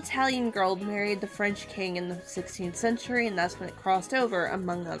noble Italian girl married the French king in the 16th century, and that's when it crossed over,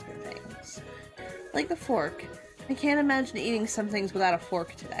 among other things. Like the fork. I can't imagine eating some things without a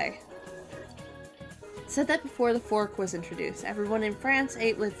fork today. Said that before the fork was introduced, everyone in France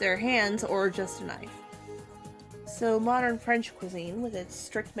ate with their hands or just a knife. So modern French cuisine, with its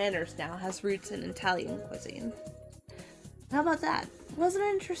strict manners now, has roots in Italian cuisine. How about that? Wasn't it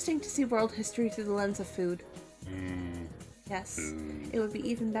interesting to see world history through the lens of food? Yes, it would be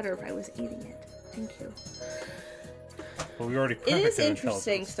even better if I was eating it. Thank you. Well, we already It perfect is in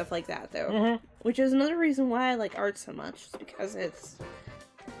interesting intelligence. stuff like that, though. Which is another reason why I like art so much, is because it's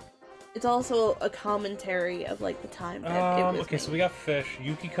also a commentary of like the time that it was Okay, so we got fish.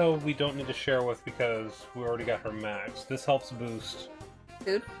 Yukiko we don't need to share with because we already got her max. This helps boost.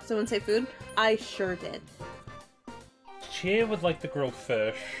 Food? Someone say food? I sure did. Chie would like the grilled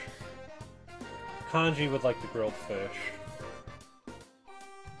fish. Kanji would like the grilled fish.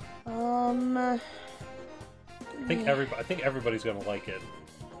 I think everybody's gonna like it.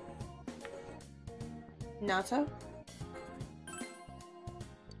 Nato?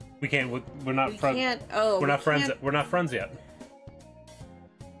 We can't. We're not We friends. can't. Oh, We're we not friends. can't- We're not friends yet.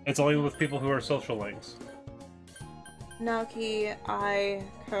 It's only with people who are social links. Naoki, I,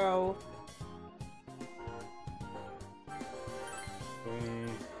 Ko,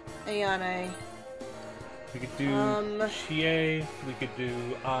 Ayane. We could do Chie. We could do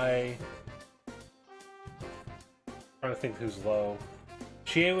I. Trying to think who's low.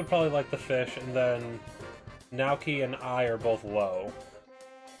 Chie would probably like the fish, and then Naoki and I are both low.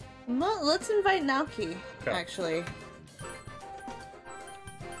 Let's invite Naoki, Okay. actually.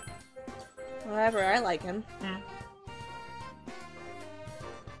 Whatever, I like him.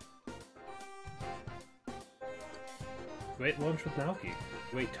 We ate lunch with Naoki.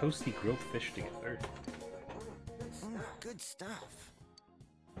 We ate toasty grilled fish together. Good stuff.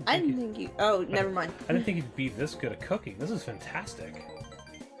 I didn't think you. Oh, never mind. I didn't think you'd be this good at cooking. This is fantastic.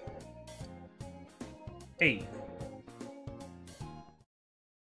 Hey.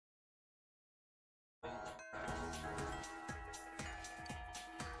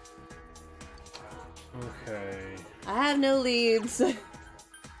 Okay. I have no leads.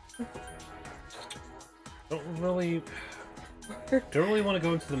 Don't really want to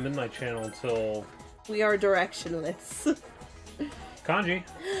go into the Midnight Channel until We are directionless. Kanji.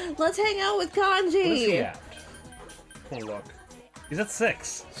 Let's hang out with What is he Kanji! at? Oh, look. He's at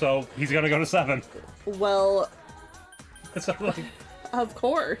 6, so he's gonna go to 7. Well, So, like, of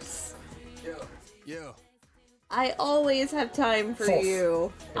course. Yo. I always have time for Tough.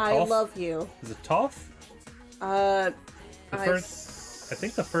 you. You're I tough? love you. is it tough? The I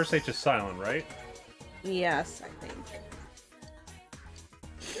think the first H is silent, right? Yes, I think.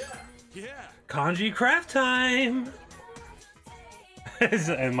 Yeah. Kanji craft time!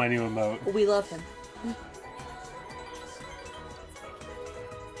 And my new emote. We love him.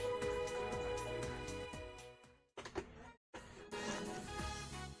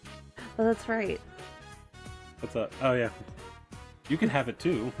 Oh, that's right. What's up? Oh, yeah. You can have it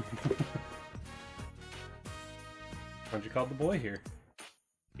too. Kanji called the boy here.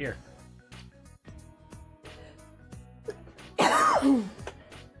 Here.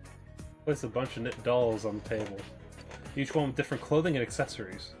 Place a bunch of knit dolls on the table. Each one with different clothing and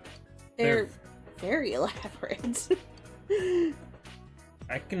accessories. They're very elaborate.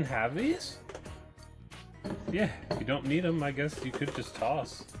 I can have these? Yeah, if you don't need them, I guess you could just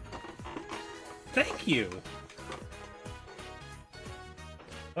toss. Thank you!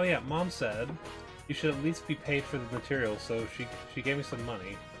 Oh yeah, Mom said you should at least be paid for the material, so she gave me some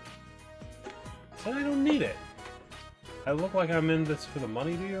money. Said I don't need it. I look like I'm in this for the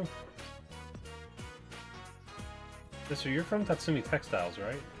money, do you? Mister, you're from Tatsumi Textiles,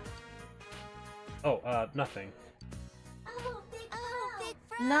 right? Oh, nothing. Oh, big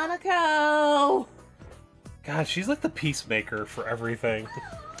Fro! Nanako! God, she's like the peacemaker for everything.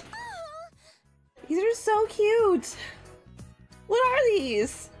 These are so cute! What are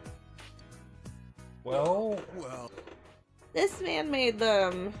these? Well, This man made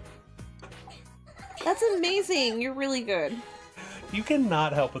them. That's amazing. You're really good. you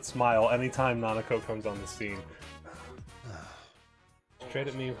cannot help but smile anytime Nanako comes on the scene. Straight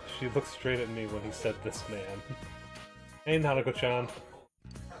at me, she looked straight at me when he said this man. Hey Nanako-chan.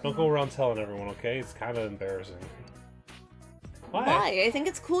 Don't go around telling everyone, okay? It's kind of embarrassing. Why? I think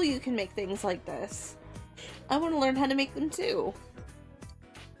it's cool you can make things like this. I want to learn how to make them too.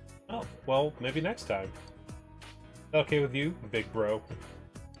 Oh, well, maybe next time. Okay with you, big bro?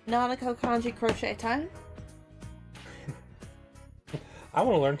 Nanako kanji crochet time? I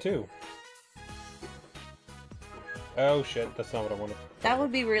want to learn too. Oh shit, that's not what I wanted. That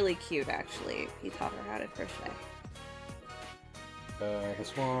would be really cute, actually, if he taught her how to crochet.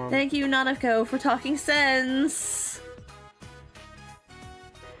 This one. Thank you, Nanako, for talking sense!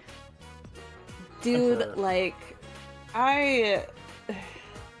 Dude, like,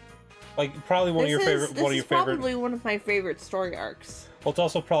 like probably one of your favorite. This is probably one of my favorite story arcs. Well, it's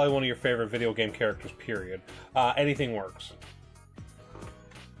also probably one of your favorite video game characters. Period. Anything works.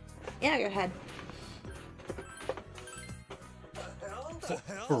 Yeah, go ahead.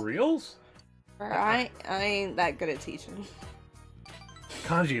 For reals? I ain't that good at teaching.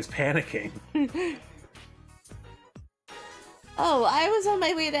 Kanji is panicking. Oh, I was on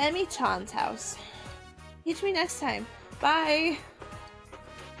my way to Emi-chan's house. Teach me next time. Bye!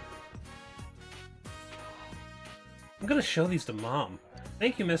 I'm gonna show these to Mom.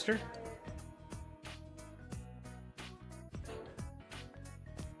 Thank you, mister.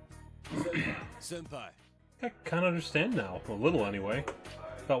 Senpai. I kind of understand now, a little anyway,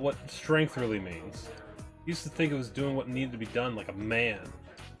 about what strength really means. Used to think it was doing what needed to be done like a man.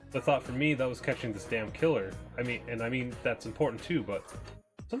 The thought for me that was catching this damn killer. I mean that's important too, but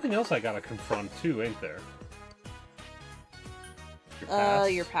something else I gotta confront too, ain't there?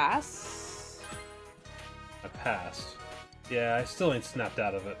 Your past? My past. Yeah, I still ain't snapped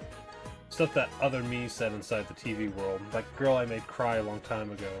out of it. Stuff that other me said inside the TV world. That girl I made cry a long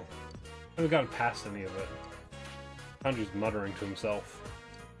time ago. I haven't gotten past any of it. Kanji's muttering to himself.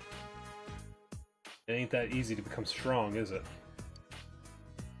 It ain't that easy to become strong, is it?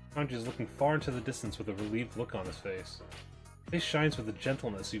 Kanji's looking far into the distance with a relieved look on his face. His face shines with a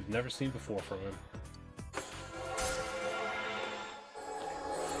gentleness you've never seen before from him.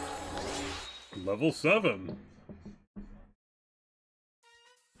 Level 7!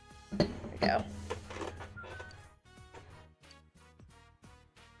 There we go.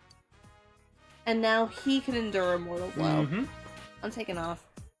 And now he can endure a mortal blow. Mm-hmm. I'm taking off.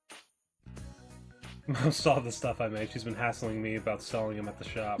 Mom saw the stuff I made. She's been hassling me about selling them at the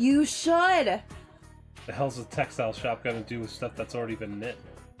shop. You should! The hell's a textile shop gonna do with stuff that's already been knit?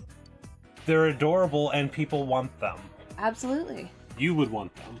 They're adorable and people want them. Absolutely. You would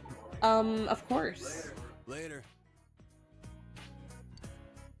want them. Of course. Later.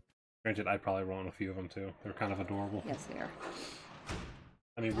 Granted, I'd probably want a few of them too. They're kind of adorable. Yes, they are.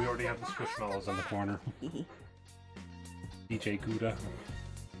 I mean, we already have the Squishmallows in the corner. DJ Gouda.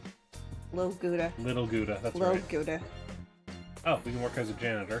 Little Gouda. Little Gouda, that's Little right. Gouda. Oh, we can work as a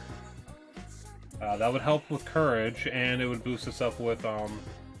janitor. That would help with courage, and it would boost us up with,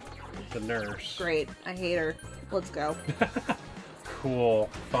 the nurse. Great. I hate her. Let's go. Cool.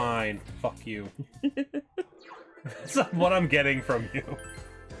 Fine. Fuck you. That's what I'm getting from you.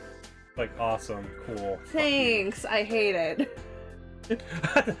 Like, awesome. Cool. Thanks. I hate it.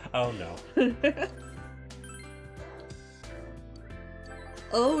 Oh no.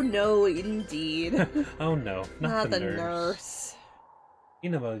 Oh no, indeed. Oh no, not the nurse. nurse.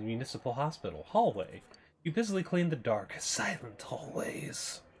 In a municipal hospital hallway, you busily clean the dark, silent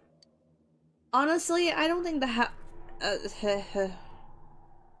hallways. Honestly, I don't think the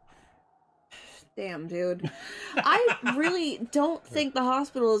damn, dude. I really don't think the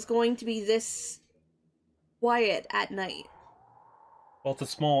hospital is going to be this quiet at night. Well,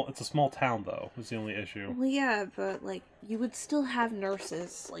 it's a small town though, is the only issue. Well, yeah, but, like, you would still have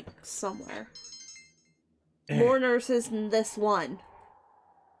nurses, like, somewhere. More nurses than this one.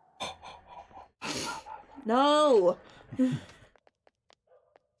 No! In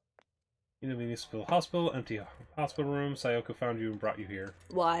a municipal hospital, empty hospital room, Sayoko found you and brought you here.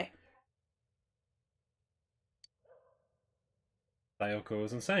 Why? Sayoko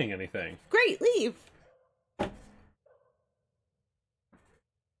isn't saying anything. Great, leave!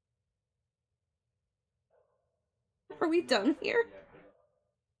 Are we done here?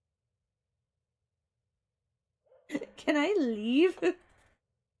 Can I leave?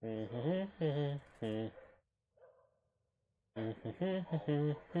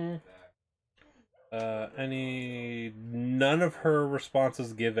 None of her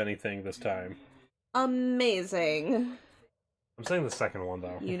responses give anything this time. Amazing. I'm saying the second one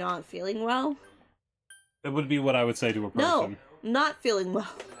though. You not feeling well? It would be what I would say to a person. No, not feeling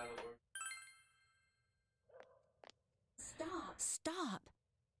well. Stop.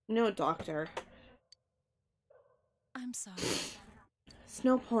 No, doctor. I'm sorry. There's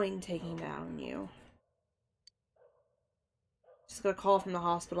no point in taking that on you. Just got a call from the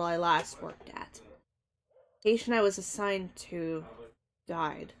hospital I last worked at. Patient I was assigned to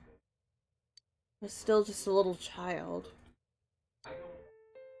died. I was still just a little child.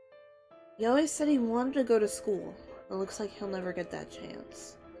 He always said he wanted to go to school. It looks like he'll never get that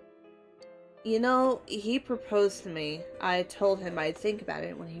chance. You know, he proposed to me. I told him I'd think about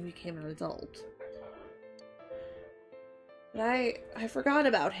it when he became an adult. But I forgot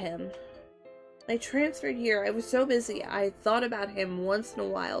about him. I transferred here. I was so busy. I thought about him once in a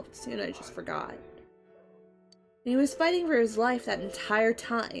while, but soon I just forgot. He was fighting for his life that entire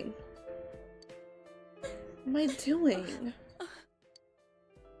time. What am I doing?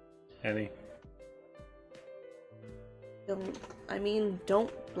 Annie.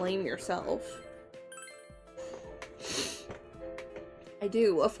 Don't blame yourself. I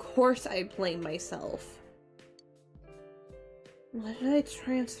do. Of course I blame myself. Why did I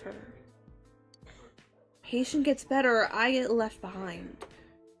transfer? Patient gets better, I get left behind.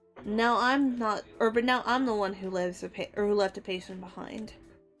 Now I'm not, but now I'm the one who left a patient behind.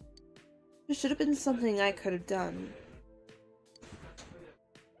 It should have been something I could have done.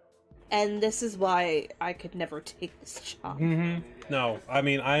 And this is why I could never take this job. Mm-hmm. No, I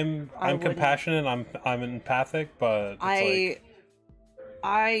mean I'm compassionate. I'm empathic, but it's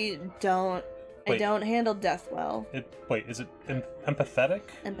I don't handle death well. Wait, is it empathetic?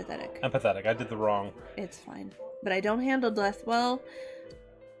 Empathetic. Empathetic. I did the wrong. It's fine, but I don't handle death well,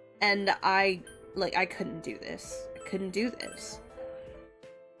 and I couldn't do this. I couldn't do this.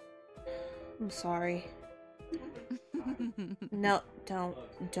 I'm sorry. No,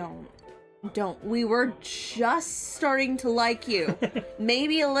 don't. We were just starting to like you.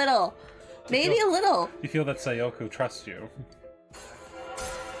 Maybe a little. Maybe a little. You feel that Sayoko trusts you.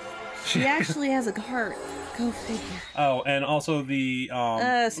 She actually has a heart. Go figure. Oh, and also the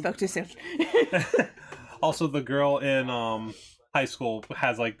spoke too soon. Also the girl in high school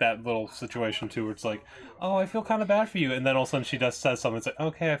has like that little situation too where it's like, oh, I feel kind of bad for you, and then all of a sudden she says something, it's like,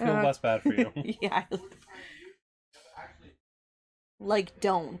 okay, I feel less bad for you. Yeah. Like,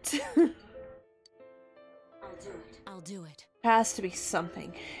 don't. I'll do it. Has to be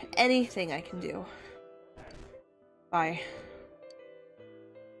something. Anything I can do. Bye.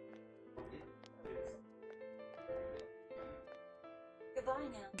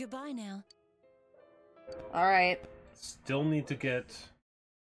 Goodbye now. Alright. Still need to get...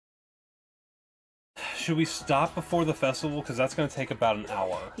 Should we stop before the festival? Because that's going to take about an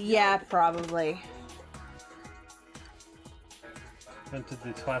hour. Yeah, probably. Went to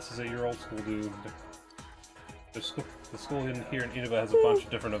the classes at your old school, dude. The school here in Inaba has a bunch of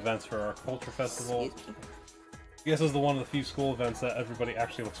different events for our culture festival. I guess this is one of the few school events that everybody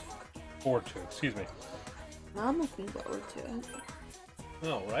actually looks forward to. Excuse me. I'm looking forward to it.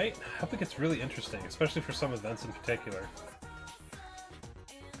 Oh, right? I hope it gets really interesting, especially for some events in particular.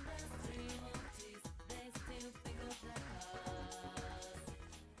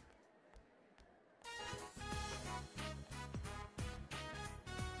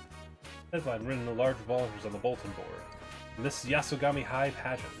 Headline written in large volumes on the bulletin board. Miss Yasogami High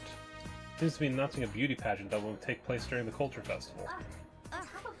Pageant. Seems to be announcing a beauty pageant that will take place during the Culture Festival.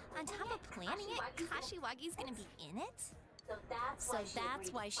 On top of planning it, Kashiwagi's gonna be in it? So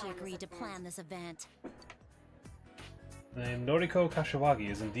that's why she agreed to plan this event. The name Noriko Kashiwagi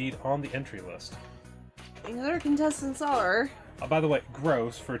is indeed on the entry list. The other contestants are... By the way,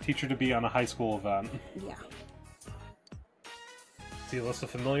 gross for a teacher to be on a high school event. Yeah. See a list of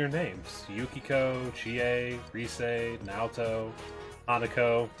familiar names. Yukiko, Chie, Rise, Naoto,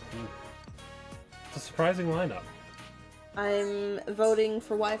 Hanako. It's a surprising lineup. I'm voting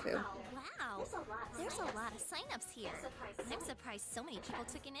for waifu. Wow, there's a lot of sign-ups here. I'm surprised so many people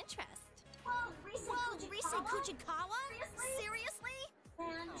took an interest. Whoa, Rise Kujikawa? Seriously?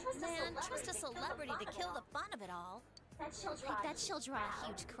 Man, trust a celebrity to kill the fun of it all. That she'll draw a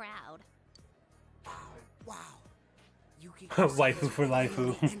huge crowd. Wow. Waifu for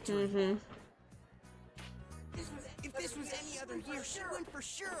Laifu. Mm-hmm. If this was any other year, she'd win for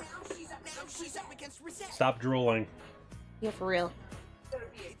sure. Now she's up against Rosette. Stop drooling. Yeah, for real.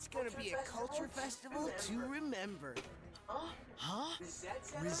 It's gonna be a culture festival to remember. Huh?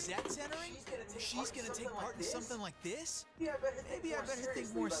 Rosette's entering? She's gonna take part in something like this? Maybe I better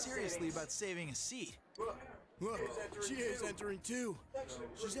think more seriously about saving a seat. Look, Chie's entering too.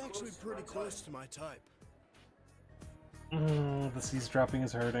 She's actually pretty close to my type. The C's dropping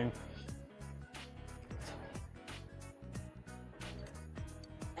is hurting.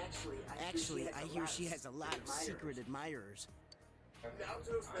 Actually, I hear she has a lot of secret admirers.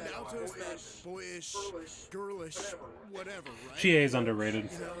 Naoto's that boyish, girlish, whatever, right? Chie is underrated.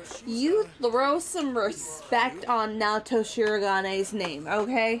 You throw some respect on Naoto Shiragane's name,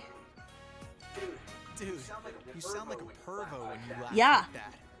 okay? Dude, you sound like a pervo when you laugh Yeah. like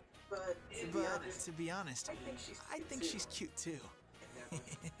that. But to be honest, I think she's cute too.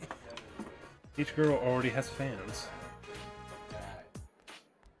 Each girl already has fans.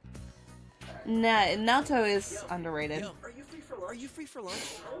 Nah, Naoto is underrated. Yo, are you free for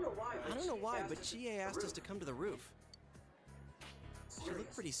lunch? I don't know why, but Chie asked us to come to the roof. She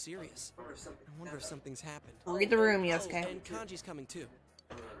looked pretty serious. I wonder if something's happened. Read the room, Oh, Yosuke. and Kanji's coming too.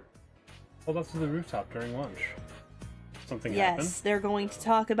 Hold up to the rooftop during lunch. Something Yes, happened. they're going to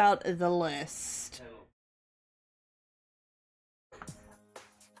talk about the list.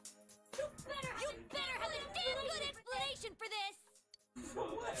 You better have a damn good explanation for this!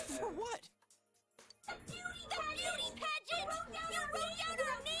 For what? The beauty pageant! You wrote down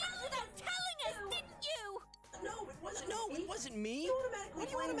our names without telling us, didn't you? No, it wasn't me. Why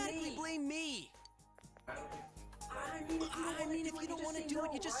do you automatically blame me? I mean, if you don't want to do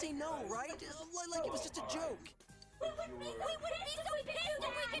it, you just say no, right? Like it was just a joke. We wouldn't be so pissed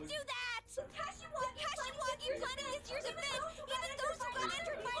if we could do that! The Kashiwagi planning this year's event! Even those who got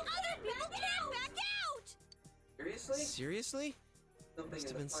entered by other people can't back out! Seriously? Must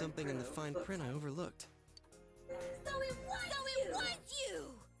have been something in the fine print I overlooked. So it was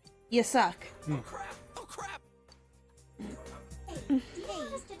you! You suck. Oh crap! Hey, do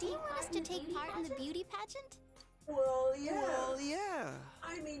you want us to take part in the beauty pageant? Well, yeah.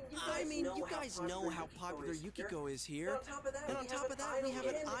 I mean, you guys know how popular Yukiko is here. And on top of that, we have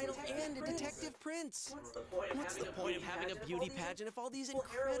an idol and a detective prince. What's the point of having a beauty pageant if all these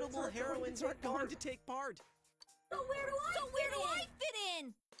incredible heroines aren't going to take part? So where do I fit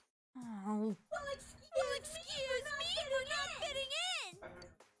in? Oh. Well, excuse me for not fitting in!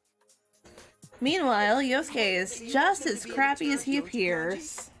 Meanwhile, Yosuke is just as crappy as he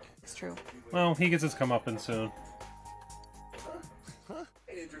appears. It's true. Well, he gets his comeuppance soon. I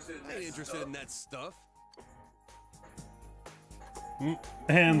ain't interested in that stuff.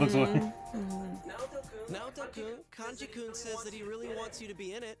 And looks like... Naoto-kun, Kanji-kun says that he really wants you to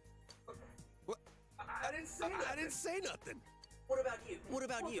be in it. What? I didn't say nothing. What about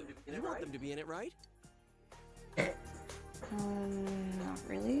you? You want them to be in it, right? Not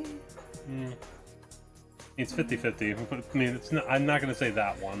really. It's 50-50. I mean, it's not, I'm not going to say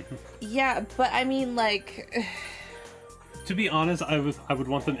that one. Yeah, but I mean, like... To be honest, I would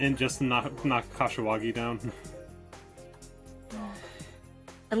want them in just to knock Kashiwagi down.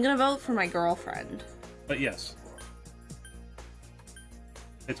 I'm gonna vote for my girlfriend. But yes.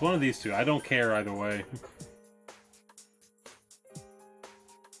 It's one of these two. I don't care either way.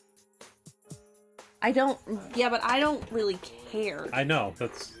 I don't... Yeah, but I don't really care. I know.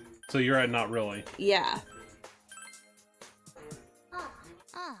 That's... So you're at not really. Yeah.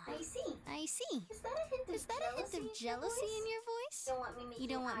 I see. Is that a hint of jealousy in your voice? You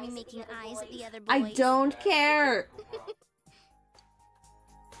don't want me making eyes at the other boys? I don't care!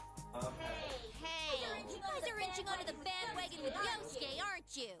 Hey, you guys are inching onto the bandwagon with Yosuke,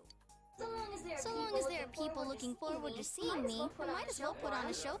 aren't you? So long as there are people looking forward to seeing me, we might as well put on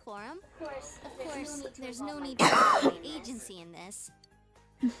a show for them. Of course, there's no need to have an agency in this.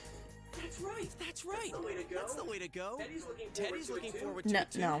 That's right. That's the way to go. Teddy's looking forward to it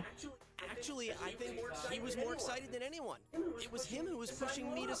too. No. Actually, I think he was more excited than anyone. It was him who was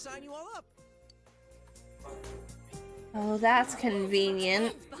pushing me to sign you all up. Oh, that's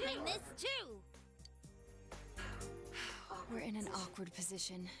convenient. Ted's behind this too. We're in an awkward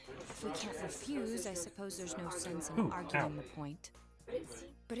position. If we can't refuse, I suppose there's no sense in Ooh, arguing ow. the point.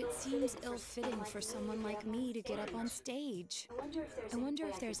 But it seems ill-fitting for someone like me to get up on stage. I wonder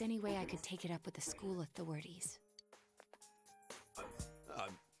if there's any way I could take it up with the school authorities.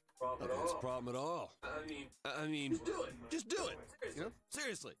 I don't see a problem at all. I mean, just do it. You know,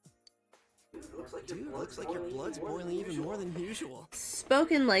 seriously. Dude, looks like your blood's boiling even more than usual.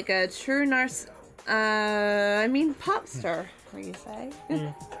 Spoken like a true pop star, what do you say?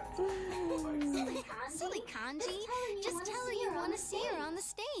 Silly Kanji, just tell her you want to see her on the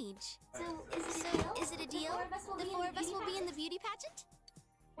stage. So, is it a deal? The four of us will be in the beauty pageant?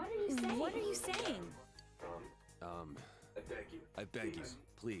 What are you saying? I beg you,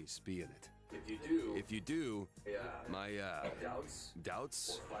 please be in it. If you do, my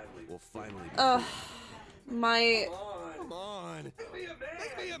doubts will finally be Ugh. My... Come on.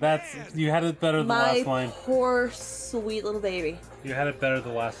 Make me a That's... man. You had it better the My last line. poor, sweet little baby. You had it better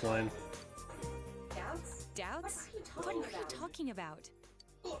the last line. Doubts? What are you talking about?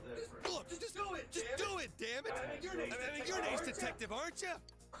 Look, just do it. Just do it, damn it. I mean, you're an ace detective, aren't you?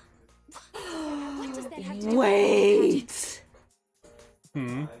 What does that have to do with the pageant?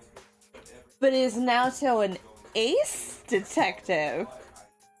 Wait. But is Naoto an ace detective?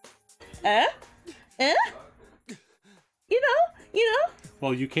 You know?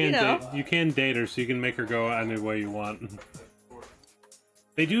 Well, you can You know. date. You can date her, so you can make her go any way you want.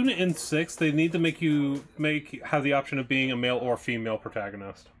 They do in 6. They need to have the option of being a male or female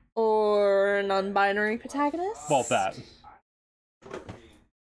protagonist. Or a non-binary protagonist. Well, that.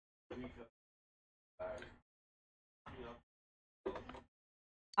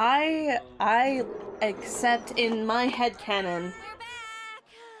 I accept in my headcanon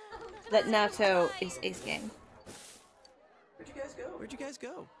that Naoto is Ace Gang. Where'd you guys go? Where'd you guys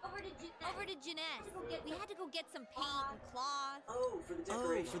go? Over to Jeunesse. We had to go get some paint and cloth. Oh, for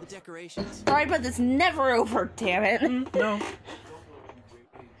the decorations. Sorry, but it's never over, damn it. No.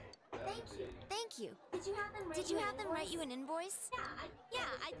 Thank you. Did you have them write you an invoice? Yeah,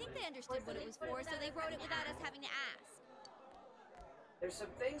 I think they understood what it was for, so they wrote it without us having to ask.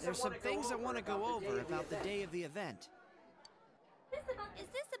 There's some things I want to go over about the day of the event. Is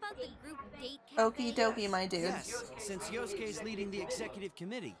this about the group date cafe? Okie dokie, my dude. Yes, since Yosuke's leading the executive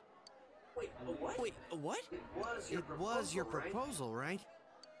committee. Wait, what? It was your proposal, right?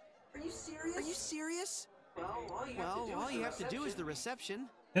 Are you serious? Well, all you have to do is the reception.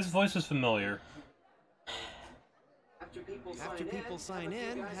 His voice is familiar. After people sign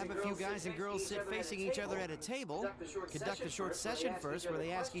in, have a few guys and girls sit facing each other at a table, conduct a short session first where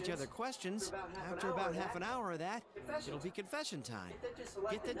they ask each other questions. After about half an hour of that, it'll be confession time.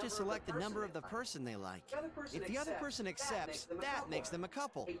 Get them to select the number of the person they like. If the other person accepts, that makes them a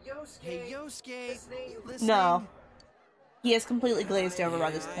couple. Hey, Yosuke, you listening? No. He is completely glazed over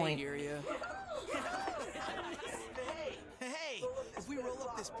by this point. Hey, if we roll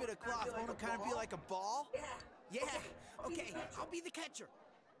up this bit of cloth, won't it kind of be like a ball? Yeah, okay, I'll be the catcher.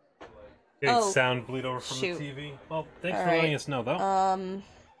 Okay, sound bleed over from shoot. the TV. Well, thanks All for letting right. us know, though.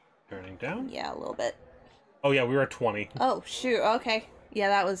 Turning down? Yeah, a little bit. Oh, yeah, we were at 20. Oh, shoot, okay. Yeah,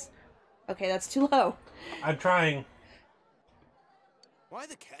 that was... Okay, that's too low. I'm trying. Why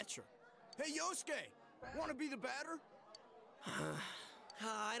the catcher? Hey, Yosuke! Want to be the batter?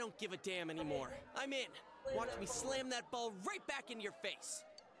 I don't give a damn anymore. I'm in. Watch me slam that ball right back in your face.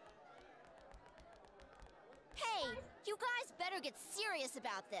 Hey, you guys better get serious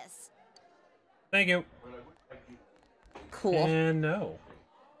about this. Thank you. Cool. And no.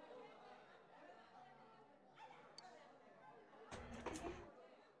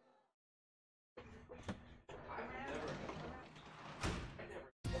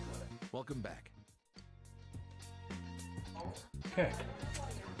 Welcome back. Okay.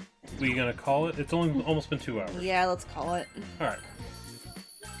 We gonna call it? It's only almost been 2 hours. Yeah, let's call it. Alright.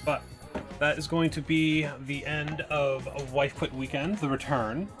 But that is going to be the end of a Wife Quit Weekend, the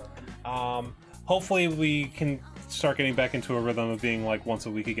return. Hopefully we can start getting back into a rhythm of being like once a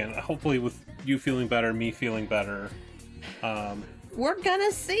week again. Hopefully with you feeling better, me feeling better. We're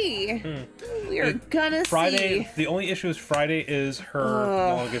gonna see. We're gonna Friday, see. the only issue is Friday is her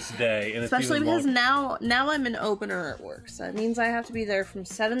longest day. And Especially it's even because now I'm an opener at work, so that means I have to be there from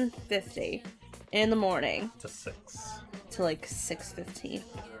 7:50 in the morning to 6. To like 6:15.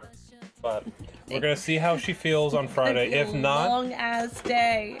 But we're gonna see how she feels on Friday. If not, long ass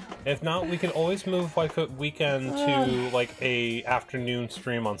day. If not, we can always move Wife Quit Weekend to like a afternoon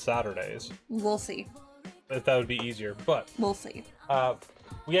stream on Saturdays. We'll see. If that would be easier, but we'll see.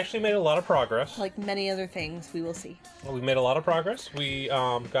 We actually made a lot of progress. Like many other things, we will see. We made a lot of progress. We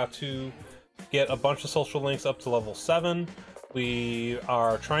got to get a bunch of social links up to level 7. We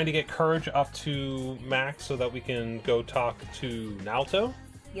are trying to get courage up to max so that we can go talk to Naoto.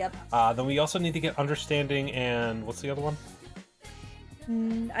 Yep. Then we also need to get understanding and what's the other one?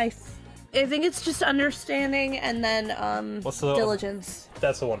 I think it's just understanding and then what's the diligence.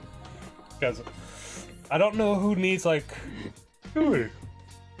 That's the one. Because I don't know who needs like. Alright,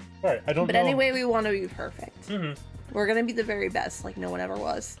 I don't know. But anyway, we want to be perfect. Mm-hmm. We're gonna be the very best, like no one ever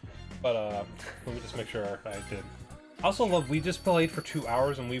was. But let me just make sure I did. I also love we just played for 2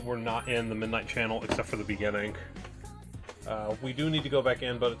 hours and we were not in the Midnight Channel except for the beginning. We do need to go back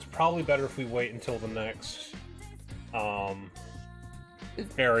in, but it's probably better if we wait until the next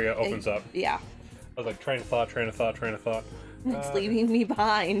area opens up. Yeah. I was like, train of thought. It's leaving me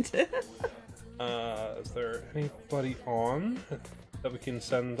behind. Is there anybody on that we can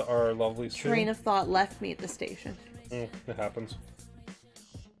send our lovelies to? Train of thought left me at the station. It happens.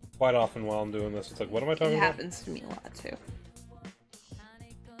 Quite often while I'm doing this, it's like, what am I talking It about? happens to me a lot, too.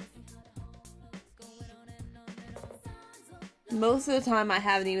 Most of the time, I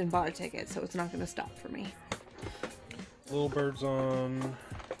haven't even bought a ticket, so it's not going to stop for me. Little Bird's on.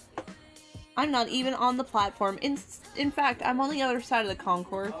 I'm not even on the platform. In fact, I'm on the other side of the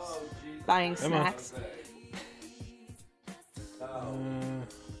concourse, buying snacks.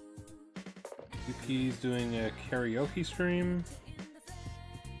 Yuki's doing a karaoke stream.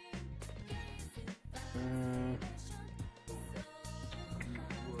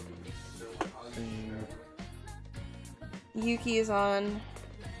 Yuki is on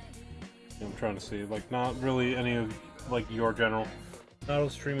I'm trying to see, like, not really any of, like, your general. Nato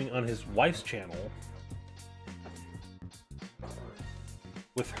streaming on his wife's channel.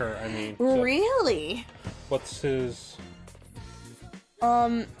 With her, I mean. So Really? what's his...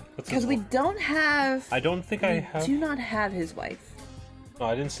 Because we don't have... I don't think I have... do not have his wife. No,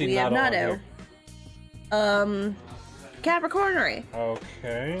 I didn't see We have Nato on Nato. Capricornery. here.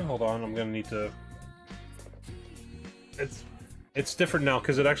 Okay, hold on, I'm gonna need to... It's different now,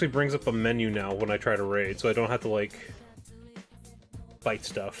 because it actually brings up a menu now when I try to raid, so I don't have to, like, fight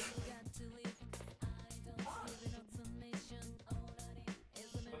stuff.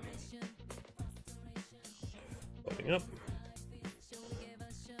 Loading up.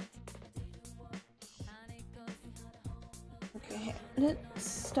 Okay,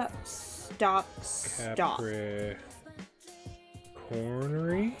 stop.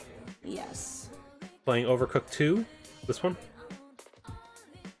 Capricornery? Yes. Playing Overcooked 2? This one?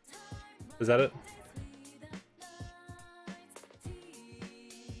 Is that it?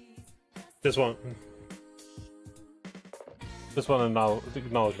 This one. This one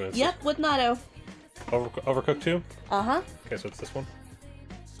acknowledgements. Yep, with Nato. Overcooked 2? Uh-huh. Okay, so it's this one.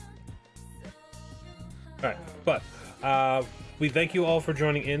 Alright, but we thank you all for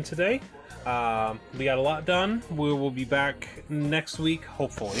joining in today. We got a lot done. We will be back next week,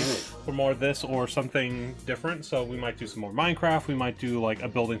 hopefully, for more of this or something different. So we might do some more Minecraft. We might do like a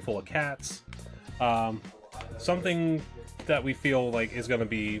building full of cats. Something that we feel like is going to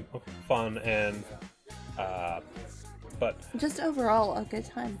be fun and but just overall a good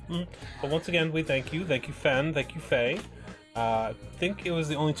time. But once again, we thank you. Thank you, Fen. Thank you, Faye. I think it was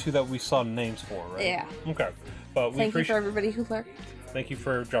the only two that we saw names for, right? Yeah. Okay. But we Thank you appreciate for everybody who lurked. Thank you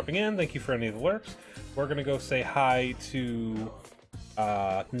for dropping in. Thank you for any of the lurks. We're gonna go say hi to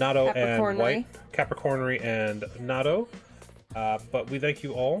Nato and White, Capricornery and Nato. But we thank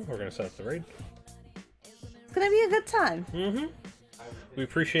you all. We're gonna set up the raid. It's gonna be a good time. We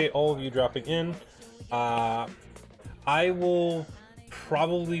appreciate all of you dropping in. I will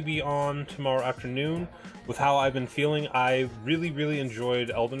probably be on tomorrow afternoon. With how I've been feeling, I really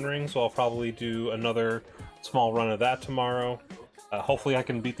enjoyed Elden Ring, so I'll probably do another small run of that tomorrow. Hopefully I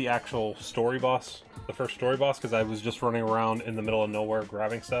can beat the actual story boss, the first story boss, because I was just running around in the middle of nowhere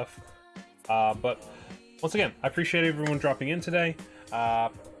grabbing stuff. But once again, I appreciate everyone dropping in today.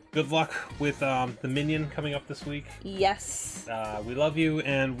 Good luck with the Minion coming up this week. Yes. We love you,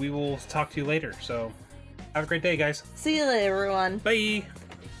 and we will talk to you later. So have a great day, guys. See you later, everyone. Bye.